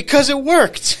 Because it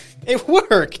worked. It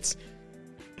worked.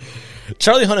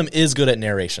 Charlie Hunnam is good at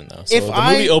narration, though. So If the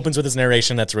I- movie opens with his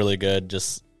narration. That's really good.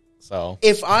 Just so.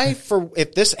 If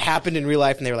this happened in real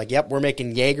life and they were like, yep, we're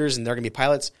making Jaegers and they're going to be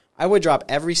pilots, I would drop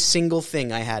every single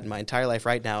thing I had in my entire life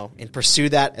right now and pursue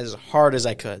that as hard as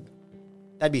I could.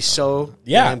 That'd be so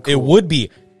Yeah, damn cool. it would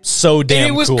be so damn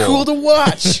And it was cool. cool to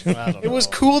watch. I don't It was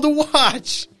know. cool to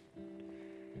watch.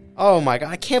 Oh my god,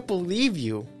 I can't believe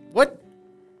you. What?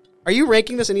 Are you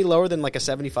ranking this any lower than like a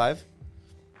 75?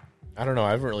 I don't know.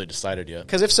 I haven't really decided yet.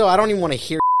 Because if so, I don't even want to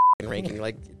hear ranking.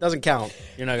 Like, it doesn't count.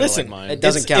 You're not going to Listen, like mine. it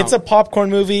doesn't it's, count. It's a popcorn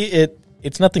movie.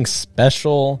 It's nothing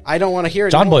special. I don't want to hear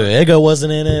it John anymore. Boyega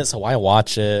wasn't in it, so why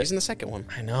watch it? He's in the second one.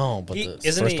 I know, but the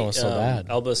Isn't first he one was so bad.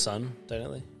 Elba's son,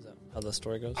 technically? Is that how the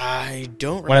story goes? I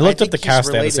don't remember. When I looked up think the he's cast,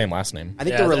 they had the related. same last name. I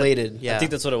think Yeah, they're that- related. Yeah. I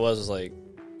think that's what it was like,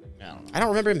 I don't know. I don't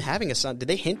remember him having a son. Did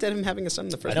they hint at him having a son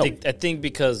in the first? I think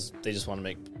because they just want to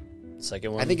make the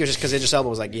second one. I think it was just because Idris Elba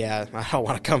was like, "Yeah, I don't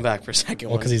want to come back for a second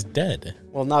Well, one." because he's dead.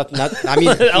 Well, not. I mean,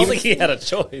 I don't even- think he had a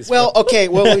choice. well, okay.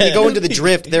 Well, when you go into the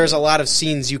drift, there's a lot of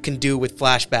scenes you can do with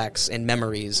flashbacks and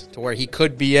memories to where he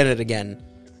could be in it again,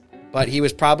 but he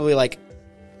was probably like,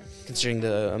 considering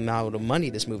the amount of money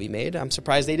this movie made, I'm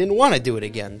surprised they didn't want to do it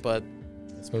again. But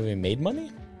This movie made money?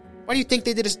 why do you think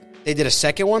they did? They did a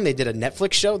second one. They did a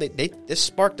Netflix show. This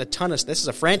sparked a ton of. This is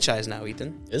a franchise now,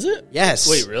 Ethan. Is it? Yes.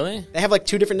 Wait, really? They have like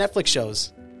 2 different Netflix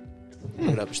shows.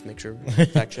 Look it up just to make sure.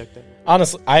 Fact check that.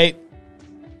 Honestly,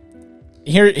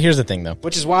 here's the thing though.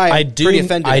 Which is why I'm I do pretty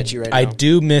offended at you right I now.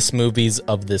 do miss movies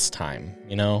of this time,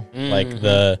 you know? Like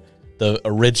the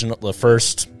original, the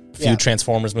first few Yeah.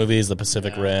 Transformers movies, the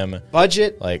Pacific Rim,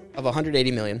 Budget like of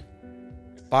 180 million.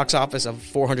 Box office of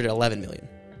 411 million.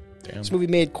 damn. This movie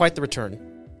made quite the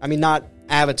return. I mean, not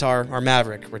Avatar or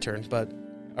Maverick return, but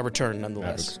a return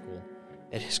nonetheless. Maverick's cool.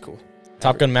 It is cool.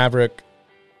 Top Gun Maverick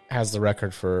has the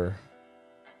record for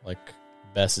like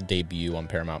best debut on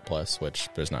Paramount Plus, which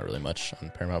there's not really much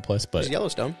on Paramount Plus, but It's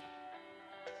Yellowstone,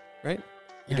 right?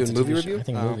 Yeah, You're it's doing a movie TV show. review? I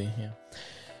think Oh. movie, yeah.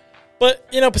 But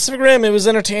you know, Pacific Rim, it was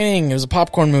entertaining. It was a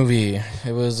popcorn movie.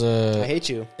 It was I hate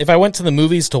you. if I went to the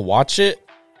movies to watch it,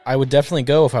 I would definitely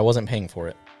go if I wasn't paying for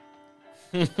it.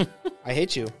 I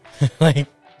hate you. Like,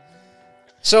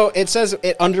 So it says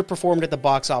it underperformed at the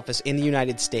box office in the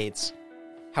United States.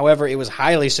 However, it was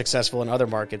highly successful in other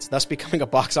markets, thus becoming a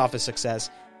box office success.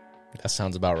 that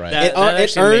sounds about right. That, It that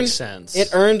actually earned- makes sense. It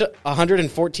earned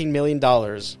 $114 million,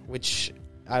 which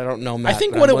I don't know math. I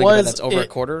think but what I'm it willing to bet was, that's over a it-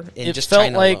 quarter in it just felt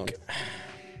China like alone.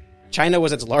 China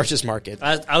was its largest market.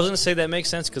 I was going to say that makes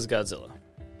sense because Godzilla.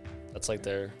 That's like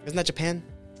their... Isn't that Japan?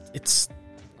 it's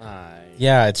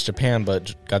yeah, it's Japan,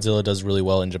 but Godzilla does really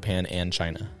well in Japan and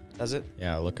China. Does it?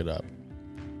 Yeah, look it up.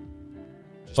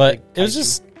 But like it was kaiju.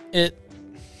 just it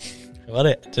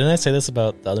Didn't I say this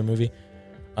about the other movie?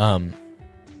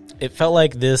 It felt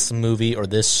like this movie or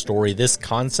this story, this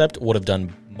concept would have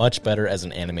done much better as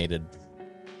an animated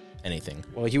anything.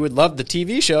 Well, you would love the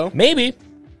TV show Maybe.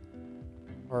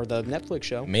 or the Netflix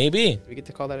show. Maybe. We get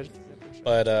to call that a Netflix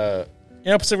show.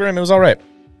 But, Pacific Rim, it was all right.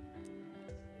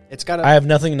 It's got I have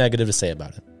nothing negative to say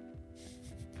about it.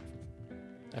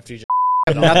 After you just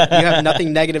you have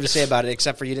nothing negative to say about it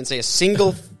except for you didn't say a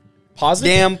single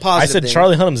Positive? damn positive I said thing.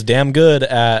 Charlie Hunnam's damn good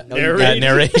at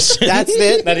narration. That's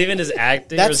it. not even his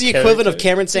acting. or That's his the equivalent of character.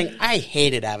 Cameron saying, I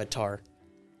hated Avatar.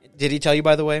 Did he tell you,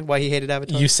 by the way, why he hated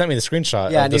Avatar? You sent me the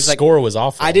screenshot. Yeah, and the he's like, score was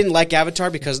awful. I didn't like Avatar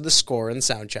because of the score and the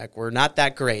soundtrack were not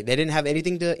that great. They didn't have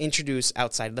anything to introduce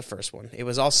outside of the first one. It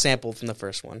was all sampled from the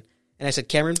first one. And I said,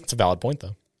 Cameron, It's a valid point,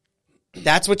 though.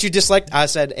 that's what you disliked? I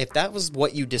said, if that was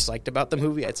what you disliked about the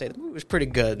movie, I'd say the movie was pretty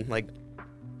good. Like,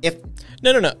 if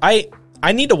No.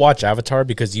 I need to watch Avatar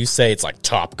because you say it's like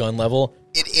Top Gun level.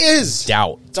 it is.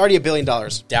 Doubt. It's already $1 billion. Doubt.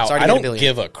 It's already I made don't $1 billion.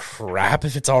 give a crap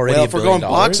if it's already Well, $1 if we're billion.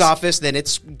 going box office, then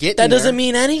it's getting That doesn't there.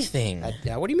 mean anything.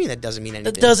 Yeah, what do you mean that doesn't mean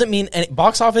anything? That doesn't mean any.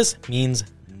 Box office means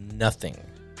nothing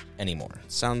anymore.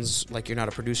 Sounds like you're not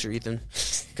a producer, Ethan,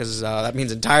 because that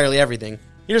means entirely everything.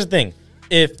 Here's the thing.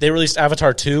 If they released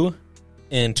Avatar 2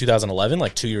 in 2011,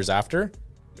 like 2 years after,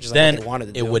 Which is like then what they wanted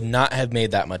to it do. would not have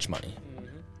made that much money.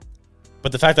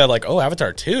 But the fact that, like,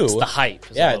 Avatar 2... It's the hype.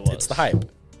 is Yeah, all it was. it's the hype.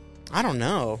 I don't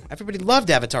know. Everybody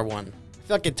loved Avatar 1. I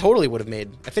feel like it totally would have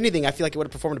made. If anything, I feel like it would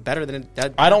have performed better than it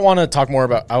did. I don't want to talk more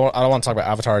about... I don't want to talk about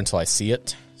Avatar until I see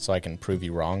it, so I can prove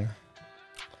you wrong.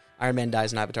 Iron Man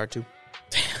dies in Avatar 2. You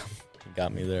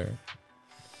got me there.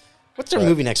 What's their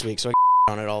movie next week? So I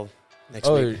can on it all next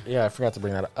week. Yeah, I forgot to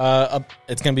bring that up.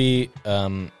 It's going to be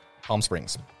Palm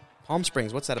Springs. Palm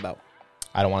Springs. What's that about?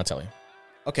 I don't want to tell you.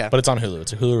 Okay. But it's on Hulu.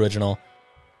 It's a Hulu original.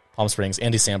 Palm Springs.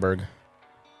 Andy Samberg.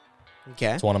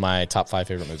 Okay. It's one of my top 5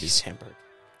 favorite movies. Samberg.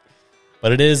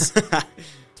 But it is.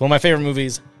 It's one of my favorite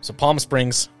movies. So Palm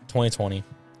Springs 2020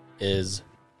 is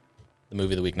the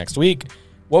movie of the week next week.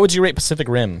 What would you rate Pacific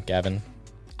Rim, Gavin?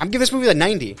 I'm giving this movie a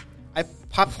 90. I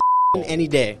pop any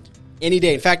day. Any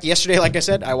day. In fact, yesterday, like I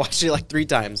said, I watched it like 3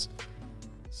 times.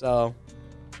 So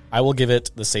I will give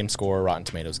it the same score Rotten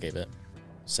Tomatoes gave it.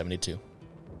 72.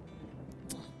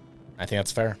 I think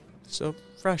that's fair. So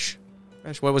fresh.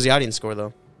 What was the audience score,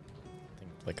 though? I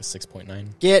think like a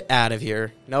 6.9. Get out of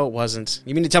here. No, it wasn't.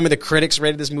 You mean to tell me the critics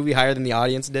rated this movie higher than the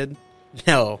audience did?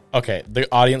 No. Okay, the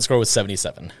audience score was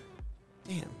 77.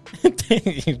 Damn.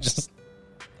 You just...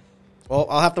 Well,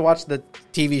 I'll have to watch the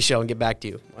TV show and get back to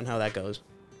you on how that goes.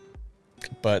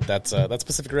 But that's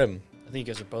Pacific Rim. I think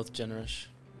you guys are both generous.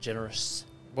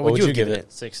 What would you have given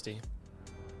it? 60.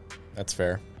 That's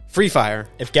fair. Free Fire.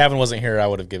 If Gavin wasn't here, I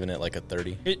would have given it like a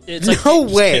 30. It's like No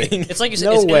way. It's like you said.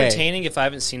 No It's way. entertaining if I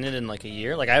haven't seen it in like a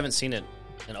year. Like I haven't seen it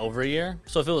in over a year.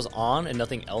 So if it was on and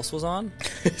nothing else was on,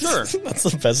 sure. That's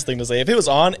the best thing to say. If it was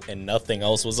on and nothing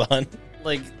else was on,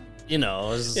 Like it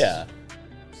was, yeah.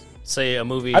 Say a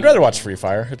movie. I'd rather watch Free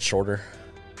Fire. It's shorter.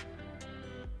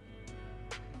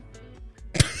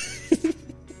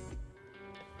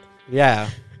 Yeah.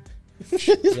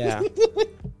 Yeah.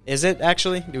 Is it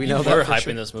actually? Do we know that? We're for hyping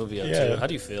sure? this movie up Yeah. too. How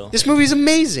do you feel? This movie's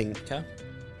amazing. Okay.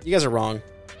 You guys are wrong.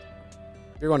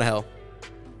 You're going to hell.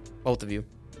 Both of you.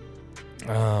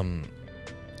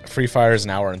 Free Fire is an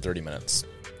hour and 30 minutes.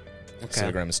 Okay.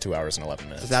 Pacific Rim is 2 hours and 11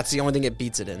 minutes. That's the only thing it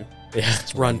beats it in. Yeah,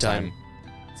 it's Runtime.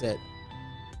 That's it.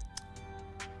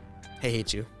 I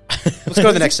hate you. Let's go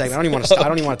to the next segment. I don't even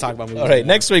want to talk about movies. All right,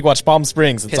 next week, watch Palm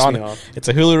Springs. It's Piss on. me off. It's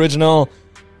a Hulu original.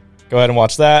 Go ahead and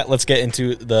watch that. Let's get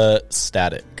into the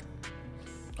static.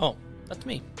 Oh, that's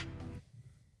me.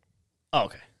 Oh,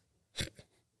 okay.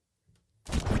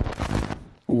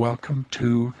 Welcome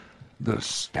to the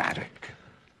static.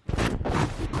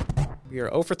 We are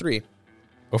 0 for 3.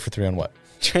 0 for 3 on what?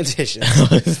 Transition.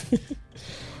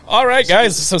 All right,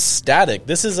 guys. So static.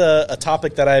 This is a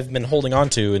topic that I've been holding on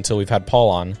to until we've had Paul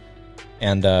on,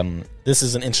 and this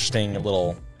is an interesting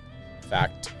little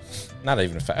fact. Not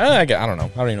even a fact. I don't know. I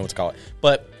don't even know what to call it.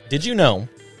 But did you know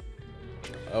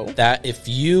that if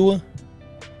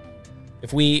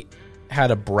we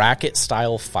had a bracket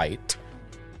style fight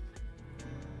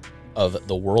of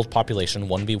the world population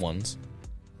 1v1s,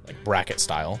 like bracket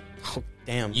style, Oh,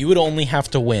 damn. you would only have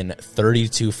to win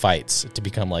 32 fights to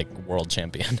become like world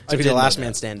champion. To be the last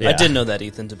man standing. I didn't know that,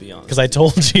 Ethan. To be honest, Because I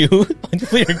told you when you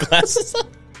put your glasses on.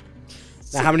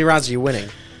 Now, how many rounds are you winning?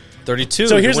 32.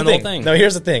 So you here's the win the whole thing. thing. No,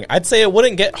 here's the thing. I'd say it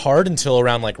wouldn't get hard until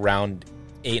around like round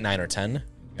 8, 9, or 10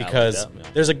 because like that,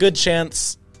 yeah. there's a good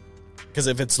chance. Because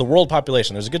if it's the world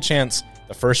population, there's a good chance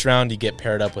the first round you get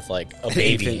paired up with like a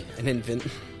baby. An infant.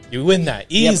 You win that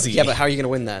easy. Yeah, but how are you going to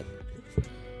win that?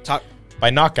 Talk. By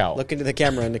knockout. Look into the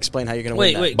camera and explain how you're going to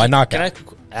win that. Wait. By knockout. Can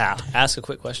I ask a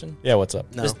quick question? Yeah, what's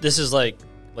up? No. This is like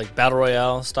Battle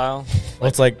Royale style? Well,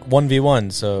 it's like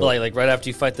 1v1, so... Like right after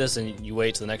you fight this and you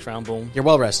wait to the next round, boom. You're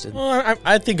well rested. Well,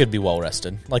 I think it'd be well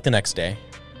rested. Like the next day.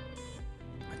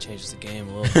 That changes the game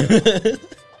a little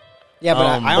bit. Yeah, but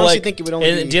I honestly think it would only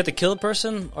and be... do you have to kill the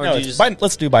person? Or No, do you just...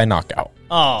 let's do by knockout.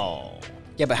 Oh.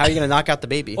 Yeah, but how are you going to knock out the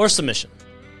baby? Or submission.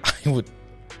 I would...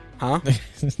 Huh? How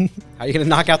are you going to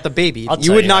knock out the baby? I'll You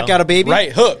tell would you knock how. out a baby?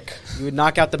 Right hook. You would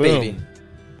knock out the Boom. baby.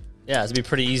 Yeah, it'd be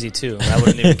pretty easy too. I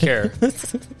wouldn't even care.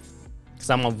 Because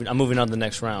I'm moving on to the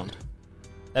next round.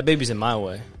 That baby's in my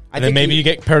way. And then maybe you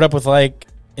get paired up with like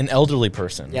an elderly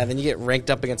person. Yeah, then you get ranked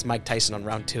up against Mike Tyson on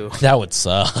round 2. That would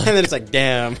suck. And then it's like,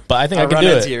 damn. But I think I can run do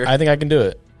ends it. here. I think I can do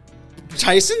it.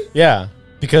 Tyson? Yeah.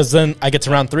 Because then I get to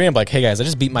round 3 and I'm like, hey guys, I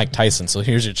just beat Mike Tyson, so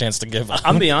here's your chance to give up.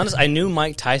 I'm be honest, I knew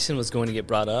Mike Tyson was going to get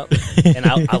brought up, and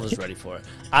I was ready for it.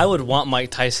 I would want Mike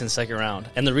Tyson second round.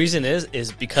 And the reason is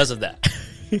because of that.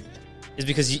 Is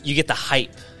because you get the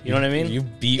hype. You know what I mean? You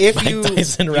beat If Mike you-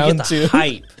 Tyson You round get the 2.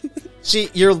 hype.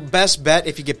 See, your best bet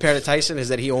if you get paired to Tyson is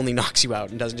that he only knocks you out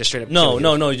and doesn't just straight up No,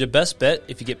 kill you. no. Your best bet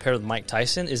if you get paired with Mike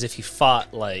Tyson is if he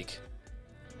fought like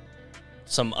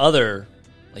some other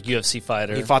like UFC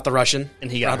fighter. He fought the Russian.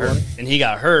 and he got round hurt. one. And he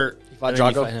got hurt. fought and then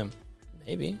you Drago? fight him.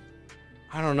 Maybe.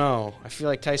 I don't know. I feel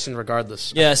like Tyson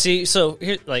regardless. Yeah. See, so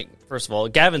here, like, first of all,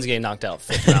 Gavin's getting knocked out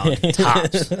 5th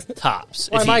round. Tops.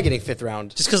 Why If am he- I getting 5th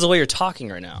round? Just because of the way you're talking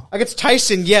right now. Against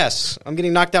Tyson, yes. I'm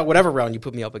getting knocked out whatever round you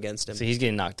put me up against him. See, he's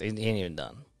getting knocked. He ain't even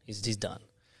done. He's done.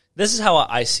 This is how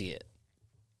I see it.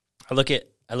 I look at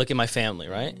my family,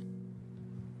 right?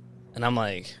 And I'm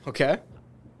like, Okay.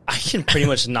 I can pretty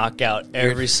much knock out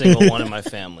every single one in my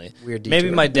family. Weird Maybe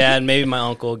detour. my dad, maybe my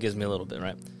uncle gives me a little bit,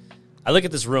 right? I look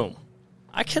at this room.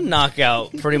 I can knock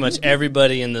out pretty much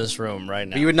everybody in this room right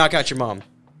now. But you would knock out your mom.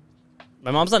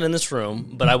 My mom's not in this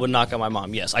room, but I would knock out my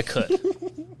mom. Yes, I could.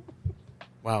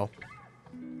 Wow.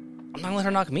 I'm not gonna let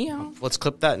her knock me out. Let's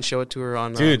clip that and show it to her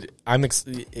on... Dude, yeah.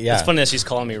 It's funny that she's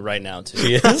calling me right now too.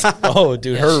 She is? Oh,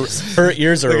 dude, her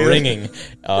ears are ringing.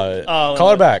 Call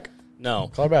her back.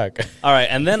 No. Call her back. All right,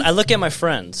 and then I look at my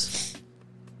friends.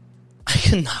 I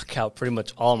can knock out pretty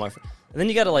much all of my friends. And then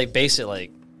you got to like base it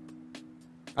like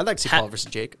I'd like to see Paul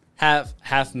versus Jake.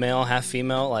 half male, half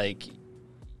female. Like,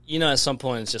 you know, at some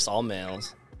point it's just all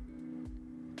males.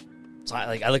 So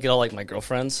I look at all like my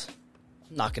girlfriends,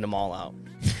 knocking them all out.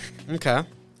 Okay.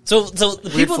 So the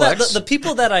people flex. the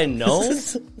people that I know,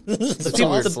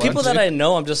 the people that I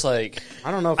know, I'm just like,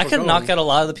 I don't know if I we're can going. knock out a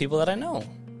lot of the people that I know.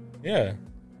 Yeah.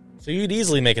 So you'd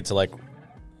easily make it to like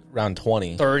round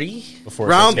 20 30. before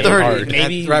Round it starts getting 30. hard.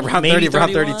 Maybe- Round 30, maybe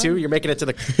round 31? 32. You're making it to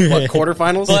the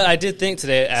quarterfinals? But I did think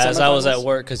today, as I was at Semifinals?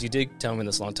 work, because you did tell me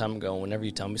this a long time ago. Whenever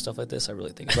you tell me stuff like this, I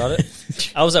really think about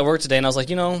it. I was at work today, and I was like,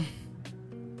 you know,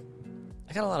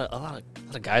 I got a lot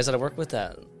of guys that I work with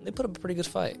that they put up a pretty good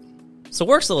fight. So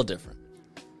work's a little different.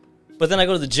 But then I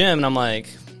go to the gym, and I'm like,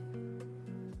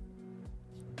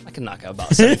 I can knock out about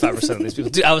 75% of these people.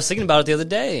 Dude, I was thinking about it the other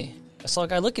day. I saw a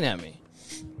guy looking at me.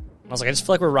 I was like, I just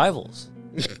feel like we're rivals.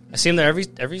 I see him there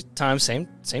every time, same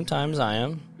time as I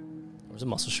am. There was a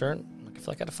muscle shirt. I feel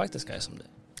like I got to fight this guy someday.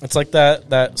 It's like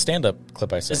that stand-up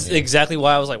clip I sent That's you. exactly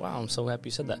why I was like, wow, I'm so happy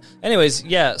you said that. Anyways,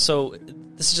 yeah, so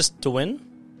this is just to win?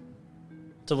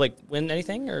 To, like, win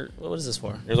anything? Or what is this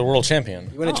for? You're the world champion.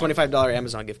 You win a $25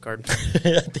 Amazon gift card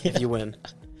if you win.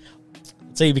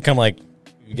 Say you become like,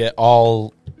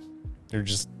 you're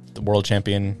just the world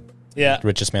champion, Yeah.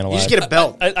 richest man You alive. just get a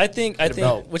belt. I think,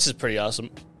 belt. which is pretty awesome.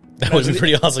 That would be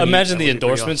pretty awesome. Imagine the would be pretty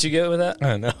endorsements you get with that.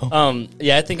 I know.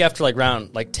 Yeah, I think after, like,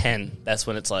 round, like, 10, that's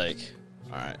when it's like,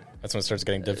 all right. That's when it starts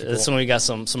getting difficult. That's when we got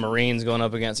some Marines going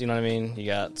up against, you know what I mean? You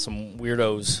got some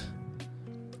weirdos.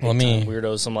 Let me.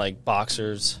 Weirdos, some like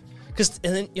boxers.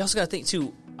 And then you also got to think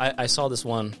too. I saw this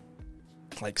one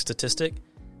like statistic,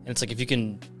 and it's like if you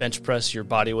can bench press your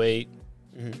body weight,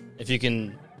 if you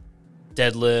can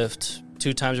deadlift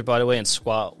 2 times your body weight and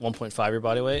squat 1.5 your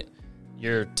body weight,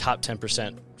 you're top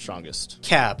 10% strongest.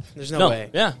 Cap. There's no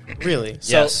way. Yeah. Really?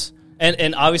 Yes.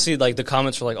 And obviously, like, the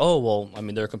comments were like, oh, well, I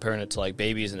mean, they're comparing it to, like,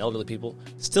 babies and elderly people.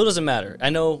 Still doesn't matter. I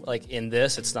know, like, in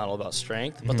this, it's not all about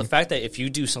strength. But the fact that if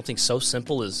you do something so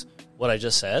simple as what I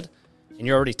just said, and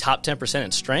you're already top 10%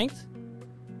 in strength,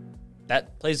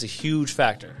 that plays a huge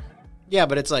factor. Yeah,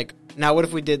 but it's like, now what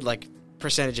if we did, like,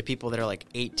 percentage of people that are, like,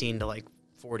 18 to, like,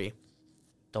 40?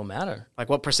 Don't matter. Like,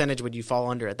 what percentage would you fall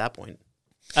under at that point?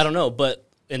 I don't know, but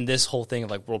in this whole thing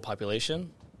of, like, world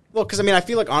population, Well, because, I mean, I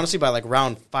feel like, honestly, by, like,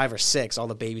 round 5 or 6, all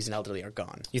the babies and elderly are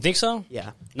gone. You think so?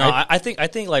 Yeah. No, I think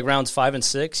like rounds 5 and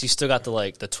 6, you still got the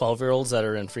 12-year-olds that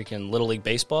are in freaking Little League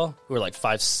Baseball who are like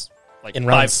 5, like In 5,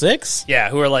 round 6? Yeah,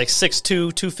 who are like 6'2",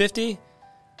 250.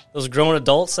 Those grown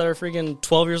adults that are freaking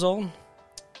 12 years old.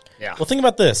 Yeah. Well, think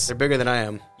about this. They're bigger than I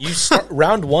am. You start,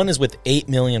 round 1 is with 8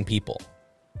 million people.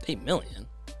 8 million.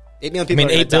 8 million I people mean, are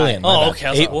gonna 8 billion. die. my Oh, bad. okay, I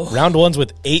was like, whoa. Round 1's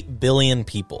with 8 billion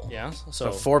people. Yeah.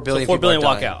 So 4 billion 4 people billion are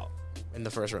walk dying out. in the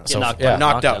first round. Get So knocked yeah. out.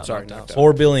 knocked out, sorry.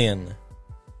 4 billion.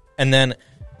 And then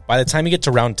by the time you get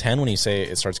to round 10, when you say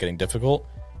it starts getting difficult,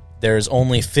 there's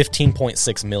only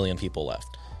 15.6 million people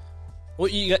left. Well,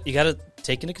 you got to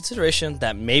take into consideration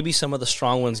that maybe some of the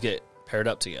strong ones get paired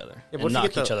up together what if and you knock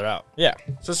get each the- other out. Yeah.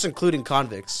 So this is including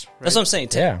convicts. Right? That's what I'm saying.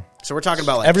 Yeah. So we're talking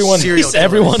about, like, Everyone, serial killers.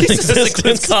 everyone in It's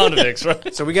existence. convicts,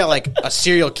 right? So we got, like, a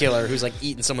serial killer who's, like,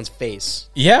 eating someone's face.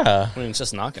 Yeah. I mean, it's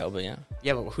just knockout, but yeah.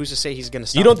 Yeah, but who's to say he's going to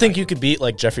stop? You don't think attacking? you could beat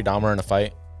like Jeffrey Dahmer in a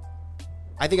fight?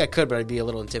 I think I could, but I'd be a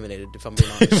little intimidated, if I'm being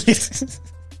honest.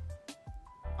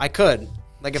 I could.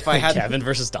 Like, if I had... Gavin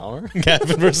versus Dahmer?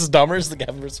 Gavin versus Dahmer is the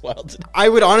Gavin versus Wild. I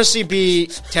would honestly be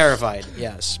terrified,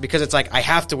 yes. Because it's like, I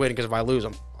have to win, because if I lose,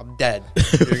 I'm dead.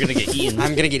 You're going to get eaten.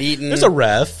 I'm going to get eaten. There's a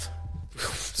ref.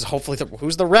 Hopefully,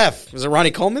 who's the ref? Is it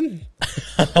Ronnie Coleman?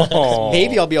 Oh.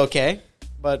 Maybe I'll be okay.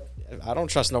 But I don't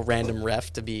trust no random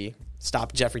ref to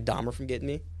stop Jeffrey Dahmer from getting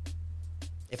me.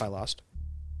 If I lost.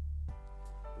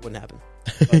 It wouldn't happen.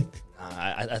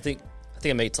 I think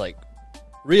it makes like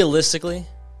realistically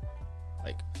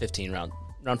like 15 round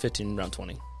 15 round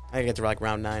 20. I can get to, like,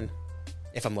 round 9.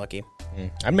 If I'm lucky.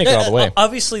 I'd make it all the way.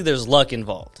 Obviously, there's luck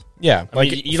involved. Yeah. Like,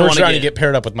 mean, you don't first wanna round you get- get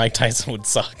paired up with Mike Tyson would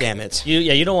suck. Damn it.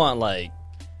 You don't want like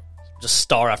just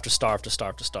star after star after star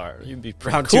after star. You'd be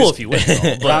pretty Round cool 2 if you win. though,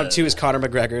 but Round 2 is Conor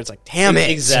McGregor. It's like, damn it.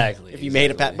 Exactly. If you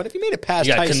made it past, but if you made it past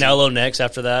You got Tyson, Canelo next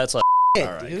after that. It's like, shit,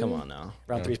 all right, dude. come on now.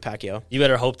 Round 3 is Pacquiao. You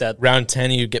better hope that Round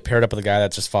 10, you get paired up with a guy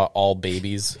that just fought all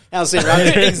babies. I was saying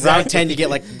round 10 you get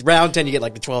like the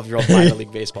 12-year-old minor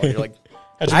league baseball. You're like,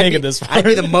 How'd you make it this far? I'd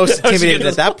be the most How'd you get intimidated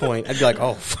at that point. I'd be like,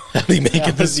 oh, How'd he make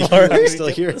it this I'm far? still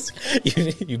here.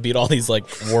 You beat all these like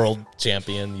world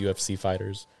champion UFC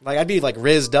fighters. Like, I'd be like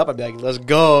rizzed up. I'd be like, let's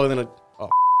go. And then,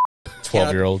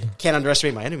 12-year-old. can't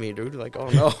underestimate my enemy, dude. Like, oh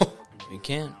no. you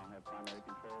can't.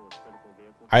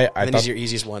 I And then thought he's your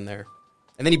easiest one there.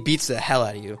 And then he beats the hell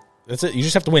out of you. that's it. You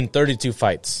just have to win 32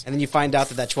 fights. And then you find out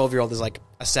that 12-year-old is like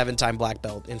a 7-time black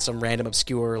belt in some random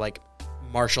obscure like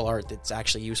martial art that's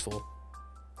actually useful.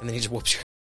 And then he just whoops your.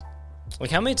 Like,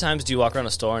 how many times do you walk around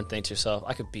a store and think to yourself,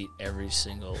 I could beat every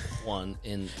single one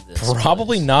in this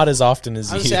Probably place? not as often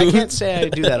as you. I can't say I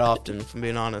do that often, if I'm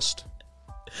being honest.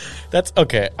 That's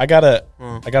okay. I gotta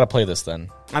play this then.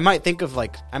 I might think of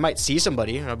like, I might see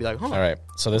somebody and I'll be like, huh. All right.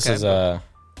 So this Okay. is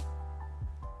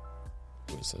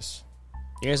who is this?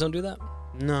 You guys don't do that?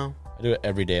 No. I do it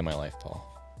every day of my life, Paul.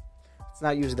 It's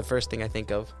not usually the first thing I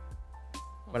think of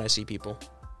when I see people.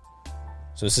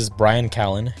 So this is Brian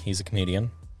Callen. He's a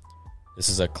comedian. This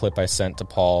is a clip I sent to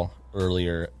Paul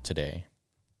earlier today.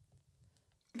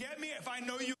 Get me if I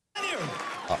know you.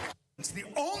 It's the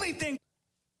only thing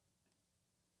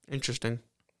Interesting.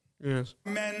 Yes.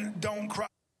 men don't cry.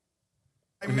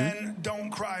 Men don't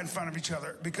cry in front of each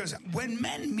other because when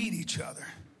men meet each other,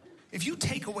 if you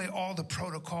take away all the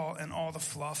protocol and all the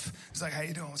fluff, it's like, how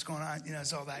you doing? What's going on? You know,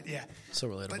 it's all that. Yeah. So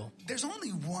But relatable. there's only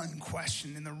one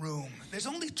question in the room. There's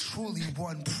only truly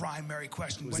one primary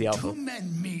question. Who's When the alpha? two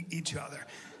men meet each other,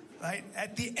 right,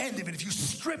 at the end of it, if you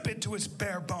strip it to its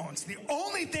bare bones, the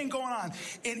only thing going on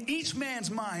in each man's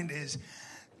mind is,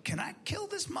 can I kill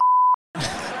this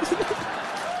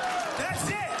That's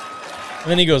it.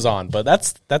 And then he goes on, but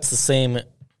that's the same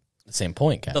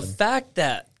point, The Kevin. fact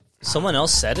that someone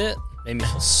else said it made me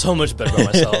feel so much better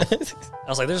about myself. I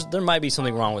was like, there might be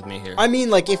something wrong with me here. I mean,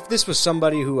 like, if this was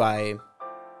somebody who I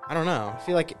don't know. I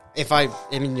feel like if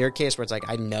in your case where it's like,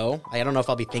 I don't know if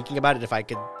I'll be thinking about it if I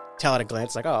could tell at a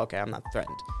glance, like, oh, okay, I'm not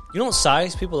threatened. You don't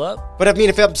size people up? But I mean,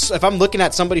 if I'm looking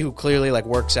at somebody who clearly, like,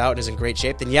 works out and is in great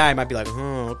shape, then yeah, I might be like,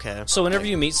 oh, okay. So whenever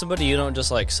you meet somebody, you don't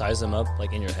just, like, size them up,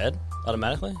 like, in your head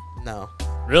automatically? No.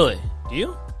 Really? Do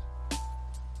you?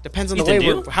 Depends on the Ethan, way do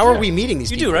you? how are we meeting these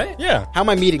You people? do, right? Yeah. How am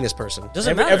I meeting this person?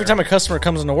 Doesn't matter. Every time a customer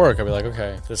comes into work, I'll be like,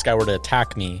 okay, if this guy were to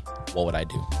attack me, what would I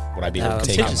do? Would I be able to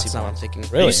take him? That's not what I'm thinking. Are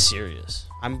Really? you serious?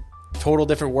 I'm total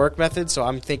different work method, so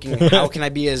I'm thinking, how can I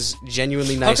be as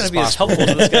genuinely How nice can I as be as possible?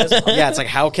 helpful to this guy? Yeah, it's like,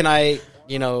 how can I,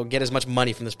 get as much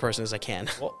money from this person as I can?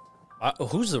 Well,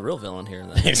 who's the real villain here?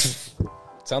 Then?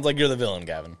 Sounds like you're the villain,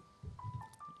 Gavin.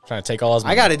 Trying to take all his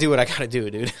money. I gotta do what I gotta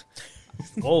do, dude.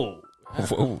 Whoa. Whoa.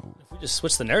 If we just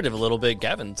switch the narrative a little bit,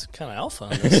 Gavin's kind of alpha on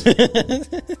this.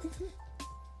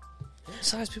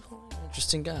 Size people,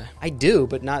 interesting guy. I do,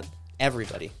 but not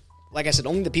everybody. Like I said,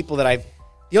 only the only people that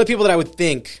I would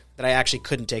think that I actually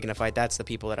couldn't take in a fight. That's the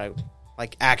people that I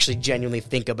like actually genuinely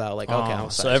think about. Like, okay, I'll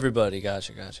size. So everybody,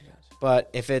 gotcha. But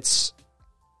if it's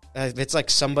like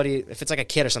somebody, if it's like a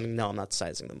kid or something, no, I'm not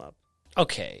sizing them up.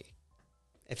 Okay.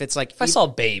 If it's like if I saw a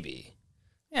baby,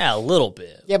 yeah, a little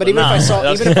bit. Yeah, but even if I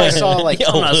saw like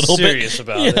I'm not serious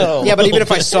about it. Yeah, but even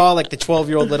if I saw like the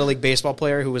 12-year-old little league baseball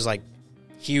player who was like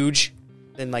huge,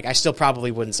 then like I still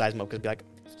probably wouldn't size him up because I'd be like,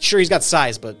 sure, he's got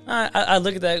size, but I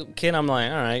look at that kid, I'm like,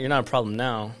 all right, you're not a problem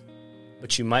now,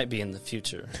 but you might be in the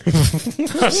future.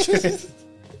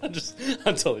 I'm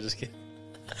totally just kidding.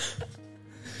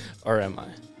 Or am I?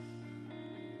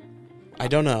 I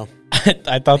don't know.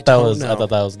 I thought that was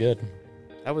good.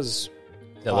 That was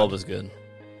was good.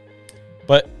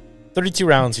 But 32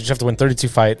 rounds, you just have to win 32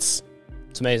 fights.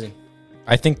 It's amazing.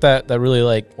 I think that really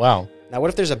like, wow. Now, what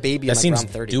if there's a baby in That like seems round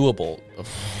 30? doable.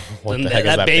 What the That heck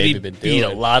has that baby been beat doing?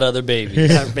 a lot of other babies.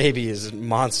 That baby is a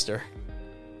monster.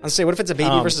 I was say, what if it's a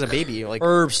baby versus a baby? Like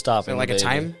Herb is stopping. there like a baby.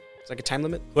 time? It's like a time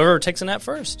limit, Whoever takes a nap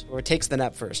first. or it takes the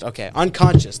nap first. Okay,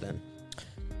 unconscious then.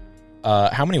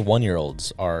 How many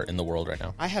 1-year-olds are in the world right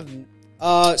now? I have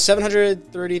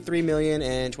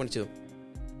 733,022.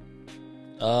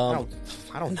 I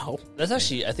don't know. That's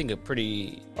actually, I think, a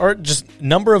pretty... Or just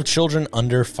number of children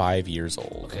under 5 years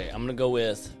old. Okay, I'm going to go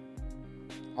with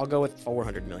I'll go with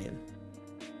 400 million.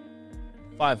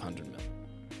 500 million.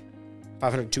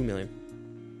 502 million.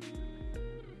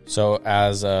 So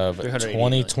as of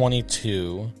 380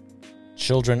 2022,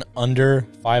 children under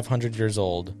 500 years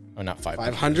old, or not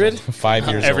 500. 500? 5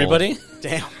 years Everybody? old.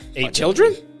 Damn. 8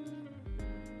 Children?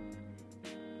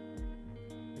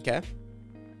 Okay.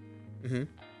 Mm-hmm.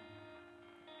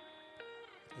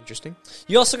 Interesting.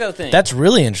 You also got to think. That's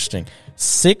really interesting.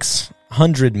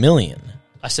 600 million.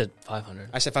 I said 500.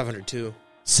 I said 502.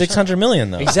 600 million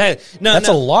though. Exactly. No, That's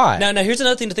a lot. Now, here's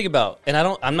another thing to think about, and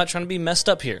I'm not trying to be messed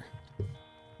up here,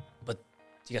 but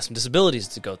you got some disabilities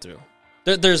to go through.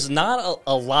 There's not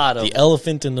a lot of The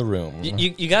elephant in the room.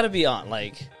 You got to be on.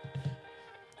 Like,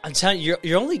 I'm telling you,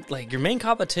 you're only like your main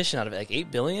competition out of like 8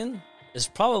 billion is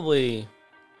probably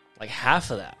like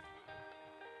half of that.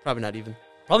 Probably not even.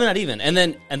 Probably not even. And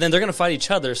then they're gonna fight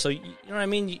each other. So you know what I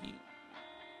mean.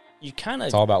 You kind of.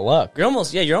 It's all about luck. You're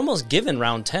almost given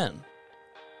round 10.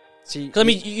 See, Because I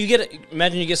mean, you get.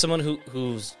 Imagine you get someone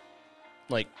who's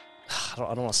like, I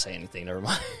don't want to say anything. Never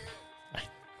mind.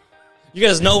 You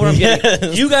guys know where I'm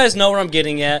getting. You guys know where I'm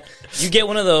getting at. You get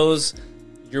one of those,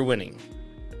 you're winning.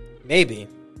 maybe.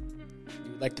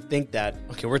 You'd like to think that.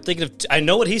 Okay, we're thinking of. I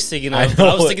know what he's thinking of. But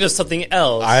I was thinking of something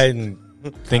else. I'm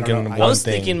thinking one thing. I was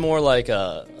thinking more like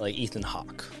Ethan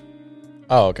Hawke.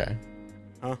 Oh, okay.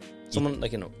 Huh? Someone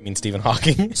like You mean Stephen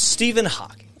Hawking? Stephen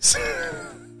Hawking.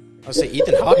 I was say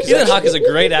Ethan Hawke. Ethan Hawke is a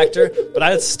great actor, but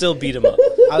I'd still beat him up.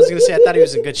 I was gonna say I thought he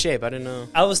was in good shape. I didn't know.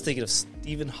 I was thinking of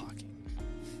Stephen Hawking.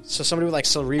 So somebody with like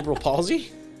cerebral palsy?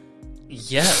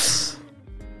 Yes,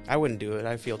 I wouldn't do it.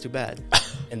 I feel too bad.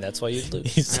 and that's why you'd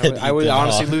lose. He said I would Ethan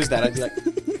honestly Hawke. lose that. I'd be like,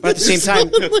 but at the same time,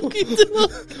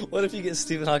 What if you get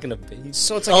Stephen Hawking a baby?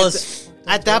 so it's like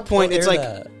at that point, it's air like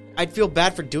that. I'd feel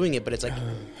bad for doing it, but it's like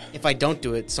if I don't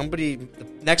do it, the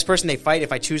next person they fight,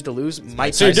 if I choose to lose,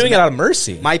 might So you're doing it out of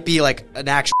mercy. might be like an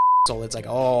actual asshole. It's like,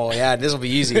 oh yeah, this will be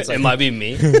easy. It's like, It might be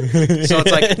me. so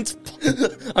it's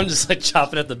like, I'm just like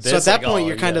chopping at the bits. so at that like, point, oh,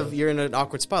 you're kind yeah. of you're in an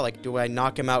awkward spot. Like, do I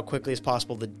knock him out quickly as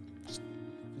possible to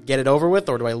get it over with,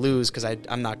 or do I lose because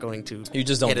I'm not going to? You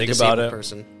just don't hit a think about disabled it.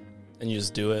 Person. and you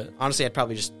just do it. Honestly, I'd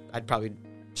probably just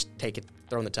take it,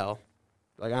 throw in the towel.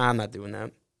 Like, I'm not doing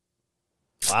that.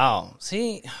 Wow.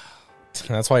 See,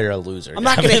 That's why you're a loser. I'm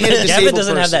not going to hit a Gavin disabled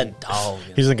doesn't have person. that dog.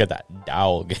 He doesn't get that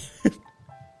dog.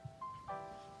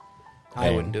 I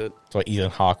wouldn't do it. That's why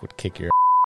Ethan Hawke would kick your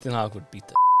Ethan Hawke would beat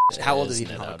the. How old is shit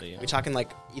Ethan out Hawke? of you. We're talking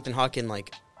like Ethan Hawke in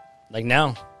like Like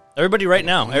now, everybody right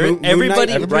now, Moon Knight?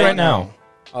 everybody Everybody right now.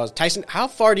 Tyson. How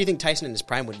far do you think Tyson in his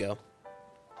prime would go?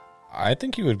 I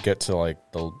think he would get to like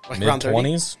the Like mid around 30?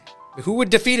 20s. Who would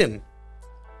defeat him?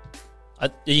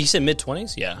 You said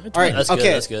mid-20s? Yeah. All right, That's okay,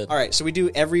 good. That's good. All right, so we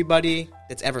do everybody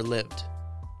that's ever lived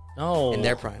No. in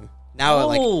their prime. Now,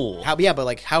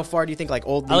 like, how far do you think like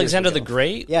old leaders Alexander would the go?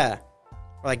 Great? Yeah,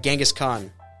 or like Genghis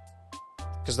Khan,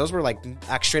 because those were like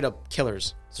straight up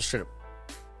killers. So straight up.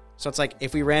 So it's like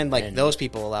if we ran like those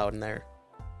people allowed in there.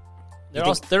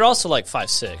 They're also like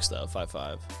 5'6", though,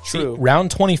 5'5". True.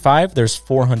 Round 25, there's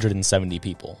 470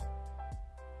 people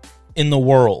in the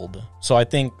world. So I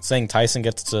think saying Tyson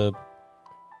gets to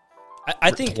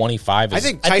I think 25 is I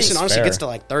think Tyson honestly fair. gets to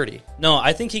like 30. No,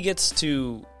 I think he gets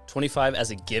to 25 as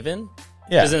a given,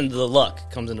 Yeah. Because then the luck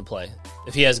comes into play.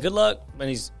 If he has good luck, then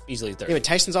he's easily third. Yeah, but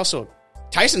Tyson's also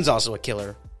a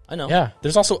killer. I know. Yeah,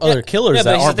 there's also other killers Yeah,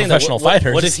 but that here's aren't the thing, though. professional What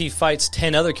fighters. if he fights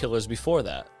 10 other killers before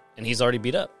that, and he's already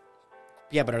beat up?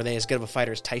 Yeah, but are they as good of a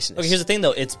fighter as Tyson is? Okay, here's the thing,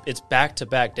 though. It's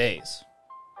back-to-back days.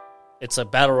 It's a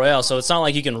battle royale, so it's not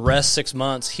like you can rest 6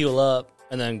 months, heal up,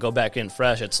 and then go back in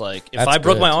fresh. It's like if That's I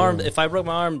broke good, my arm, too. if I broke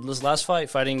my arm this last fight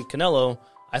fighting Canelo,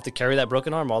 I have to carry that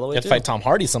broken arm all the way You have to through. fight Tom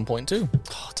Hardy some point, too.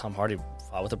 Oh, Tom Hardy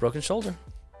fought with a broken shoulder.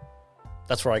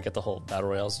 That's where I get the whole battle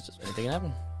royales. Just anything can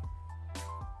happen.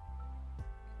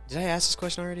 Did I ask this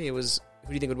question already? It was, who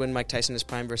do you think would win Mike Tyson in his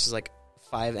prime versus like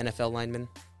 5 NFL linemen?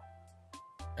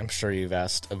 I'm sure you've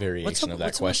asked a variation of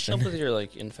that question. What's up with your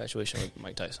like infatuation with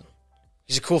Mike Tyson?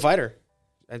 He's a cool fighter.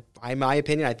 In my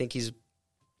opinion, I think he's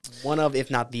one of,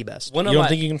 if not the best. One You of don't my,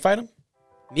 think you can fight him?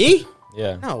 Me?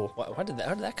 Yeah. No. Why how did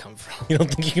that come from? You don't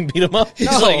think you can beat him up?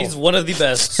 He's No. like he's one of the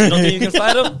best. You don't think you can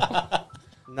fight him?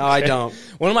 No, I don't.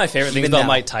 One of my favorite things Even about now.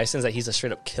 Mike Tyson is that he's a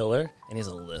straight up killer and he has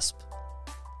a lisp.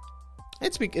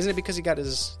 Isn't it because he got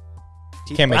his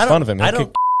teeth? Can't make I fun don't- of him. I He don't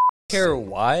could- care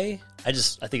why. I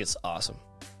think it's awesome.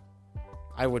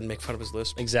 I wouldn't make fun of his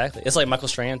lisp. Exactly. It's like Michael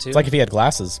Strahan too. It's like if he had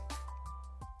glasses.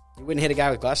 You wouldn't hit a guy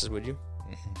with glasses, would you?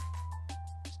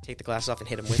 Just take the glasses off and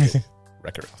hit him with it.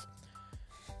 Record off.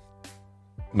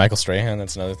 Michael Strahan,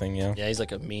 that's another thing, yeah. yeah, he's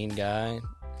like a mean guy.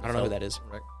 I don't know who that is.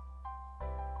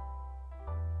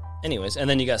 Anyways, and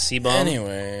then you got C-Bomb,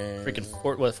 Anyway.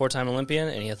 freaking four-time Olympian,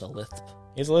 and he has a lisp.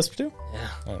 He has a lisp too? Yeah,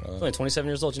 I don't know. he's only 27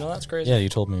 years old. You know that's crazy. Yeah, you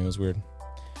told me. It was weird.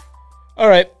 All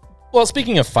right. Well,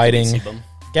 speaking of fighting, C-Bomb.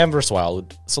 Gavin versus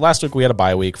Wild. So last week we had a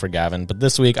bye week for Gavin, but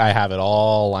this week I have it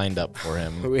all lined up for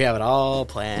him. We have it all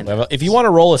planned. If you want to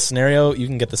roll a scenario, you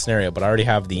can get the scenario, but I already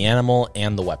have the animal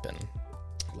and the weapon.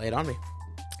 Lay it on me.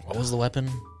 What was the weapon?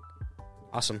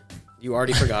 Awesome. You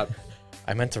already forgot.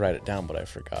 I meant to write it down, but I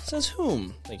forgot. Says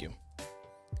whom? Thank you.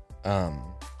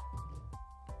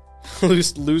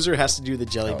 Loser has to do the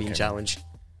jelly bean Okay. challenge.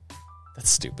 That's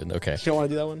stupid. Okay. You don't want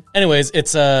to do that one? Anyways,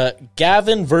 it's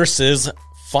Gavin versus,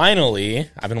 finally,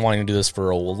 I've been wanting to do this for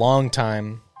a long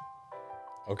time.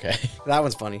 Okay. That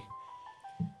one's funny.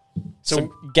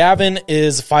 So Gavin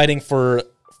is fighting for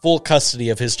full custody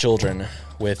of his children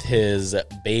with his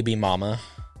baby mama,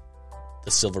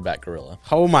 the silverback gorilla.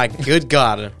 Oh my good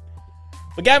God.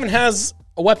 But Gavin has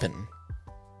a weapon.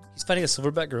 He's fighting a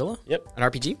silverback gorilla. Yep. An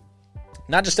RPG?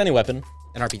 Not just any weapon,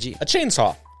 An RPG. a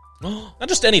chainsaw. Not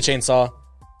just any chainsaw.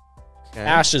 Okay.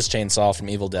 Ash's chainsaw from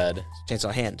Evil Dead.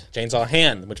 Chainsaw hand. Chainsaw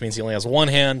hand, which means he only has one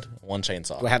hand, one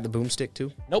chainsaw. Do I have the boomstick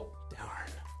too? Nope. Darn.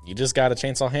 You just got a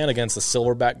chainsaw hand against the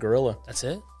silverback gorilla. That's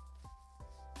it.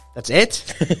 That's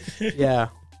it? Yeah.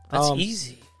 That's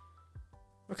easy.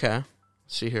 Okay. Let's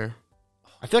see here.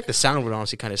 I feel like the sound would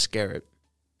honestly kind of scare it.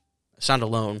 Sound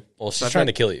alone. Well, So she's I trying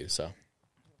feel to kill you, so.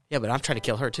 Yeah, but I'm trying to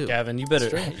kill her too. Gavin, you better.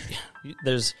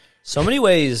 There's so many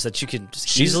ways that you can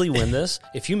just easily win this.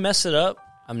 If you mess it up,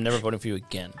 I'm never voting for you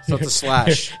again. So it's a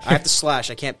slash. I have to slash.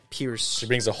 I can't pierce. She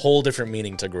brings a whole different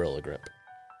meaning to gorilla grip.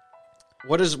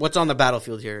 What's on the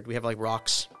battlefield here? Do we have like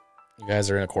rocks? You guys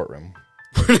are in a courtroom.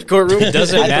 Courtroom? It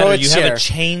doesn't I throw matter. a You chair. have a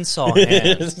chainsaw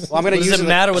hand. Well, I'm gonna What use does it it.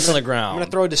 matter what's on the I'm ground? gonna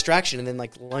throw a distraction and then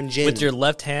like lunge in With your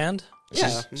left hand?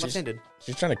 Yeah, I'm left-handed.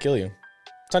 She's trying to kill you.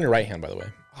 It's on your right hand, by the way.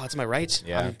 Oh, it's my right.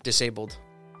 Yeah. I'm disabled.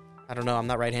 I don't know. I'm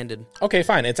not right-handed. Okay,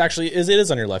 fine. It's actually it is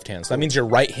on your left hand. So that means your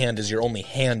right hand is your only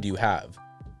hand you have.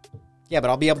 Yeah, but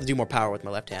I'll be able to do more power with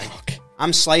my left hand.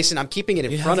 I'm slicing. I'm keeping it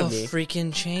in You front have of a me.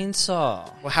 freaking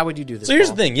chainsaw. Well, how would you do this? So here's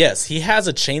the Paul? thing. Yes, he has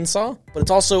a chainsaw, but it's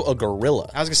also a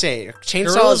gorilla. I was gonna say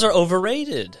chainsaws Gorillas are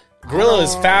overrated. Gorilla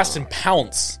is fast and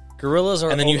pounce, Gorillas are.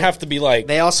 and then you have to be like,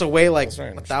 They also weigh like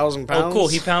right. 1,000 pounds. Oh, cool.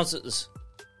 He pounces.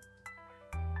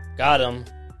 Got him.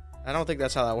 I don't think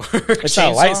that's how that works. it's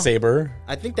not a chainsaw? lightsaber.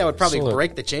 I think that would probably So,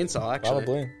 break the chainsaw. Actually,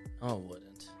 Probably. Oh, it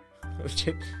wouldn't.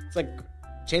 it's like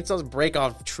chainsaws break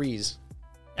off trees.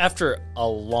 After a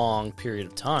long period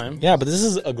of time. Yeah, but this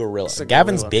is a gorilla. It's a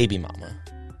Gavin's gorilla. baby mama.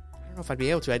 I don't know if I'd be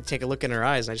able to. I'd take a look in her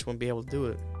eyes, and I just wouldn't be able to do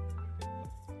it.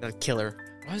 I'd kill her.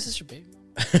 Why is this your baby?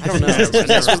 I don't know.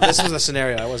 this was a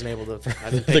scenario I wasn't able to. I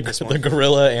didn't pick this The one.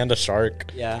 gorilla and a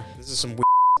shark. Yeah, this is some weird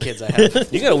kids I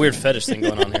have. You got a weird fetish thing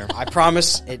going on here. I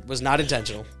promise it was not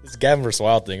intentional. This Gavin versus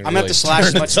Wild thing. I'm gonna have to slash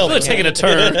as much as I It's taking a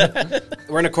can. turn.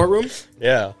 We're in a courtroom.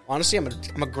 Yeah. Honestly, I'm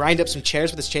gonna grind up some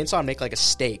chairs with this chainsaw and make like a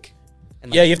steak.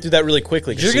 And Yeah, you have to do that really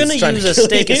quickly. 'cause You're she's going to trying use a kill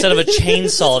steak you. instead of a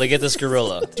chainsaw to get this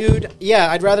gorilla. dude,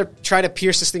 yeah, I'd rather try to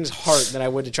pierce this thing's heart than I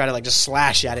would to try to like just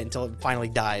slash at it until it finally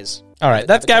dies. All right,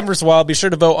 that's Gavin versus Wild. Be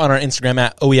sure to vote on our Instagram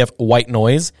at OEF White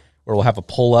Noise, where we'll have a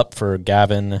poll up for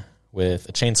Gavin with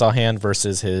a chainsaw hand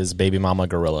versus his baby mama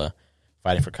gorilla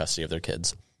fighting for custody of their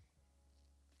kids.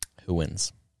 Who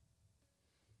wins?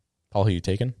 Paul, who you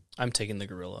taking? I'm taking the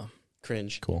gorilla.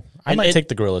 Cringe. Cool. I might take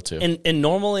the gorilla too. And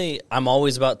normally I'm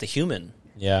always about the human,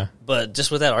 Yeah. but just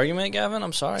with that argument, Gavin,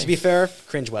 I'm sorry. To be fair,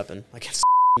 cringe weapon. Like it's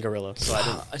gorilla. So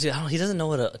I didn't. Dude, he doesn't know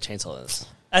what a chainsaw is.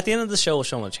 At the end of the show, we'll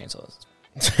show him what a chainsaw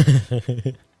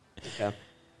is. Yeah.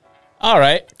 All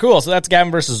right. Cool. So that's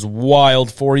Gavin versus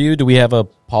Wild for you. Do we have a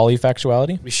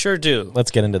polyfactuality? We sure do. Let's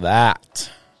get into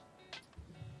that.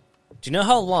 Do you know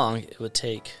how long it would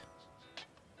take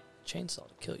a chainsaw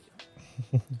to kill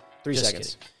you? 3 Just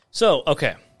seconds. kidding. So,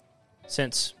 okay.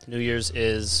 Since New Year's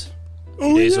is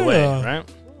 2 days away, right?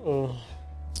 Oh,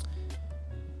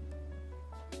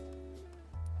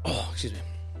 excuse me.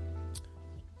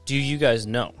 Do you guys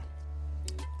know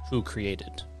who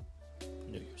created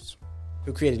New Year's?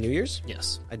 Who created New Year's?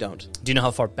 Yes. I don't. Do you know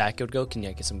how far back it would go? Can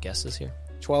you get some guesses here?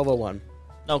 1201.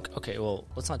 No. Okay, well,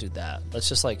 let's not do that. Let's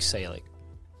just, say,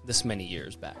 this many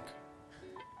years back.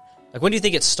 Like, when do you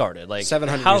think it started? Like,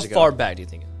 700 how years ago. far back do you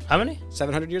think? How many?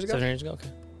 700 years ago? 700 years ago? Okay.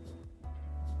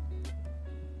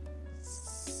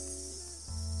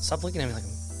 Stop looking at me like I'm...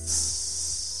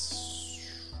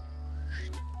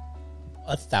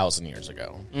 1,000 years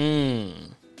ago.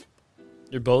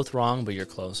 You're both wrong, but you're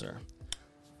closer.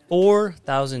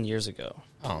 4,000 years ago.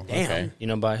 Oh, Damn. okay. You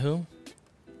know by who?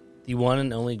 The one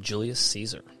and only Julius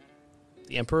Caesar,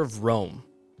 the Emperor of Rome,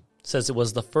 says it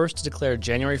was the first to declare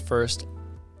January 1st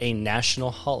a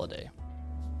national holiday.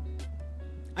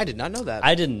 I did not know that.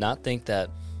 I did not think that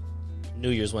New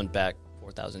Year's went back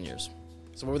 4,000 years.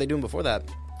 So what were they doing before that?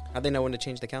 How'd they know when to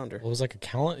change the calendar? Well, it was like a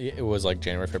calendar. It was like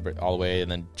January, February, all the way,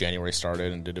 and then January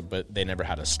started and did it, but they never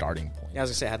had a starting point. Yeah, I was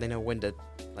gonna say, how'd they know when to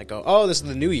go? Oh, this is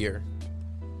the new year.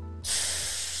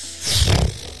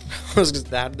 How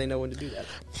did they know when to do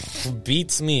that?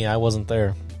 Beats me. I wasn't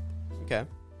there. Okay,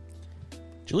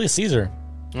 Julius Caesar.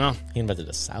 Well, He invented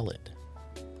a salad.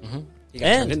 he got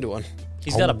turned into one.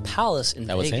 he's got a palace in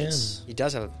That was Vegas. He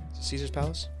does have a Caesar's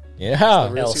Palace. Yeah.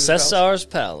 Real El Caesar's Cesar's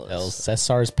Palace. El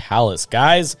Cesar's Palace.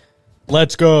 Guys,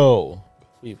 let's go.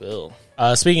 We will.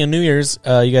 Speaking of New Year's,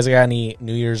 you guys got any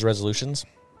New Year's resolutions?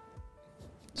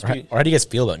 Or how do you guys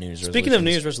feel about New Year's resolutions? Speaking of New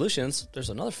Year's resolutions, there's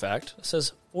another fact. It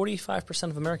says 45%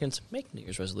 of Americans make New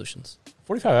Year's resolutions.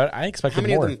 45. I expected How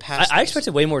many more. of them passed? I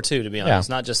expected way more too, to be honest.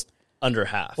 Yeah. Not just under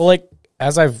half. Well, like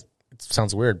it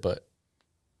sounds weird, but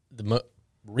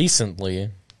recently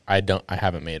I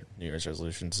haven't made New Year's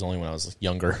resolutions. It's only when I was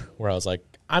younger where I was like,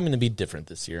 I'm going to be different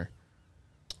this year.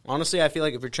 Honestly, I feel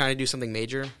like if you're trying to do something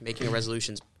major, making a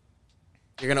resolutions,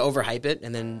 you're gonna overhype it,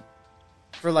 and then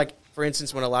for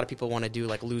instance, when a lot of people want to do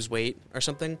lose weight or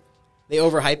something, they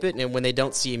overhype it, and when they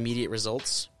don't see immediate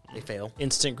results, they fail.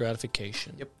 Instant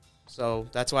gratification. Yep. So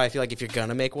that's why I feel like if you're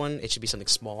gonna make one, it should be something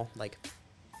small. Like,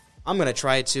 I'm gonna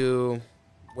try to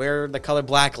wear the color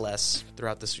black less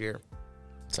throughout this year.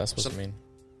 So that's supposed to mean.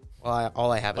 Well,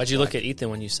 all I have. Why'd is you black. look at Ethan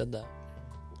when you said that?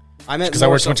 I meant Because I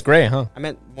wear so much gray, huh? I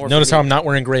meant more. Notice for how me. I'm not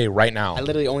wearing gray right now. I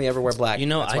literally only ever wear black. You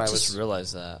know, That's I why just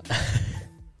realized that.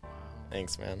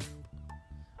 Thanks, man.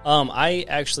 I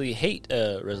actually hate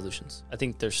resolutions. I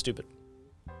think they're stupid.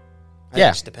 It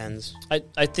just depends.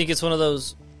 I think it's one of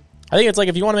those. I think it's like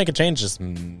if you want to make a change, just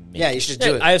Yeah, you should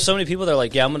do it. I have so many people that are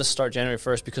like, yeah, I'm going to start January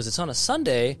 1st because it's on a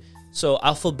Sunday, so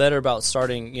I'll feel better about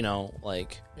starting,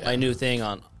 my new thing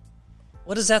on.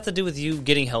 What does that have to do with you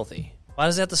getting healthy? Why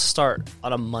does it have to start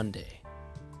on a Monday?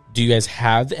 Do you guys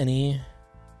have any,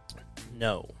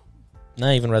 No.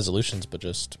 not even resolutions, but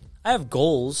just I have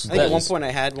goals. I think at one point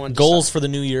I had one. goals for the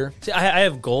new year? See, I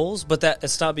have goals, but that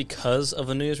it's not because of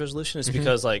a New Year's resolution. It's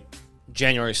because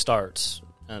January starts,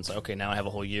 and it's like, okay, now I have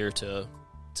a whole year it's a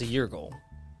year goal.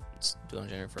 It's due on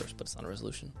January 1st, but it's not a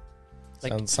resolution.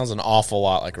 Sounds an awful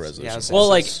lot like a resolution. Yeah, it's-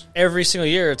 Well, every single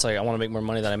year, it's like I want to make more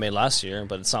money than I made last year,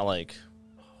 but it's not like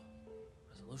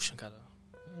resolution kind of.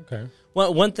 Okay.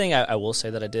 One thing I will say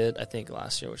that I did, I think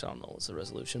last year, which I don't know was a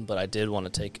resolution, but I did want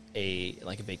to take a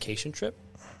vacation trip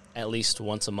at least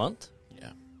once a month.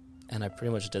 Yeah. And I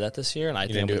pretty much did that this year. And I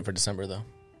You didn't do it for December, though.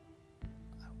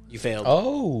 You failed.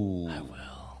 Oh. I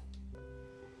will.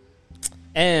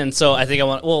 And so I think I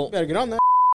want. Well, Better get on that.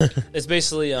 it's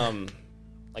basically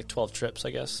 12 trips,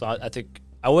 I guess. So I think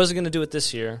I wasn't going to do it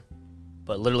this year,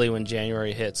 but literally when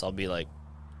January hits, I'll be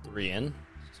 3 in.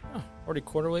 Oh, already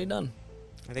quarter way done.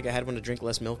 I think I had one to drink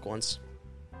less milk once.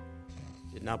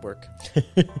 Did not work.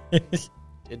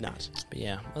 Did not. But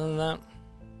yeah, other than that,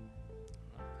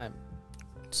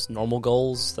 just normal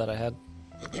goals that I had.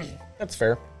 That's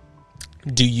fair.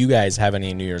 Do you guys have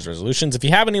any New Year's resolutions? If you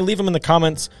have any, leave them in the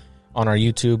comments on our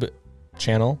YouTube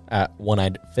channel at One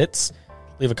Eyed Fits.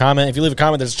 Leave a comment. If you leave a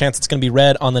comment, there's a chance it's going to be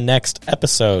read on the next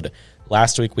episode.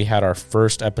 Last week we had our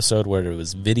first episode where it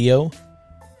was video,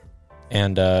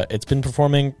 and it's been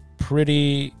performing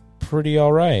pretty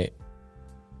all right,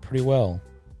 pretty well.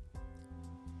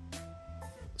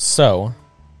 So,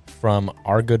 from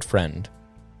our good friend,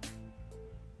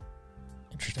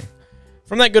 interesting,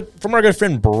 from our good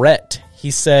friend Brett,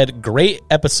 he said, "Great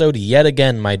episode yet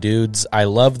again, my dudes. I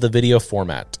love the video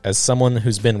format. As someone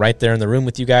who's been right there in the room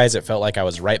with you guys, it felt like I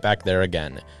was right back there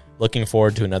again. Looking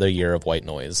forward to another year of white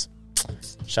noise."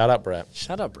 Shout out, Brett.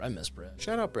 Shout out, I miss Brett.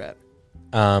 Shout out, Brett.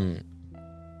 Well,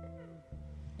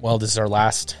 this is our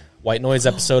last White Noise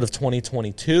episode of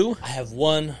 2022. I have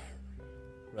one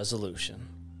resolution.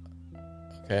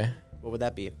 Okay. What would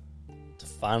that be? To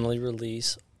finally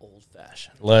release Old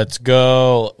Fashioned. Let's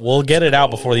go. We'll get it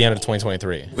out before the end of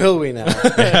 2023. Will we now?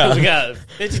 We got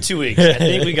 52 weeks. I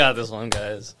think we got this one,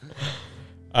 guys.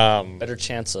 Better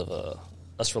chance of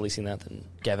us releasing that than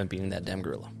Gavin beating that damn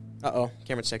gorilla. Uh-oh.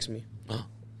 Cameron's texting me.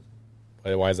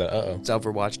 Why is that? Uh-oh. It's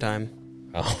Overwatch time.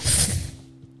 Oh.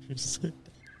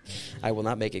 I will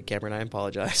not make it, Cameron. I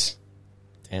apologize.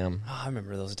 Damn. Oh, I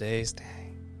remember those days.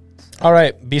 Dang. All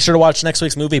right. Be sure to watch next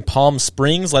week's movie, Palm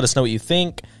Springs. Let us know what you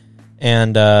think.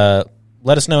 And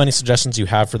let us know any suggestions you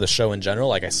have for the show in general.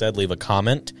 Like I said, leave a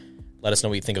comment. Let us know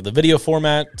what you think of the video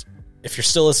format. If you're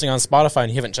still listening on Spotify and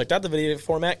you haven't checked out the video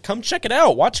format, come check it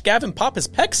out. Watch Gavin pop his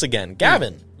pecs again.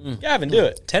 Gavin. Gavin, do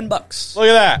it. $10. Look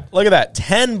at that. Look at that.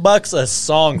 $10 a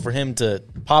song for him to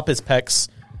pop his pecs.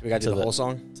 Do we got to do the whole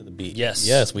song? To the beat. Yes.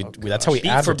 Yes, we that's how we Beat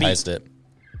for advertised it.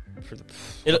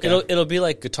 It'll be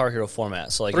like Guitar Hero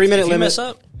format. So like 3 minute if you limit. mess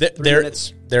up,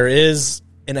 There is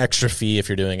an extra fee if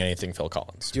you're doing anything Phil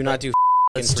Collins. Do not do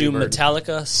let's do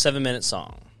Metallica 7-minute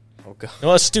song. Oh, God. No,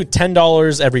 let's do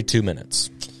 $10 every 2 minutes.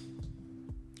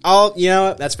 Oh, you know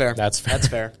what? That's fair. That's fair. That's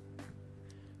fair.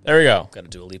 There we go. Got to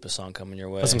do a Lipa song coming your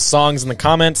way. Put some songs in the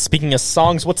comments. Speaking of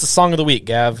songs, what's the song of the week,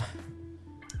 Gav?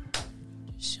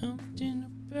 Shut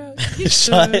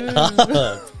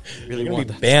up. Really You're going want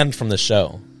to be that. banned from the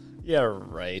show. Yeah,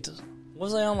 right.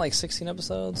 Was I on like 16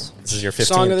 episodes? This is your 15th.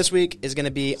 Song of this week is going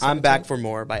to be "I'm Back for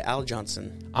More" by Al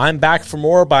Johnson. I'm Back for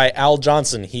More by Al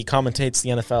Johnson. He commentates the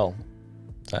NFL.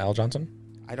 Is that Al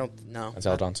Johnson? I don't know. That's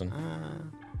Al Johnson.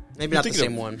 Maybe not the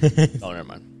same one. Oh, never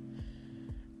mind.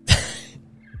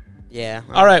 Yeah.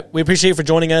 All right. We appreciate you for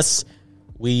joining us.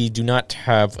 We do not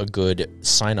have a good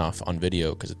sign-off on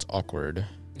video because it's awkward.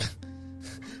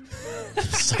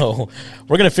 So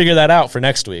we're going to figure that out for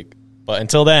next week. But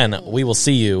until then, we will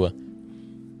see you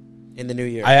In the new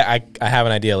year. I have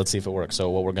an idea. Let's see if it works. So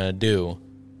what we're going to do,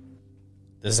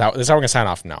 this is how we're going to sign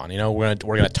off from now on. You know, we're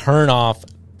going to turn off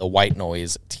the white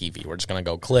noise TV. We're just going to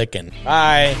go click and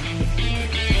bye.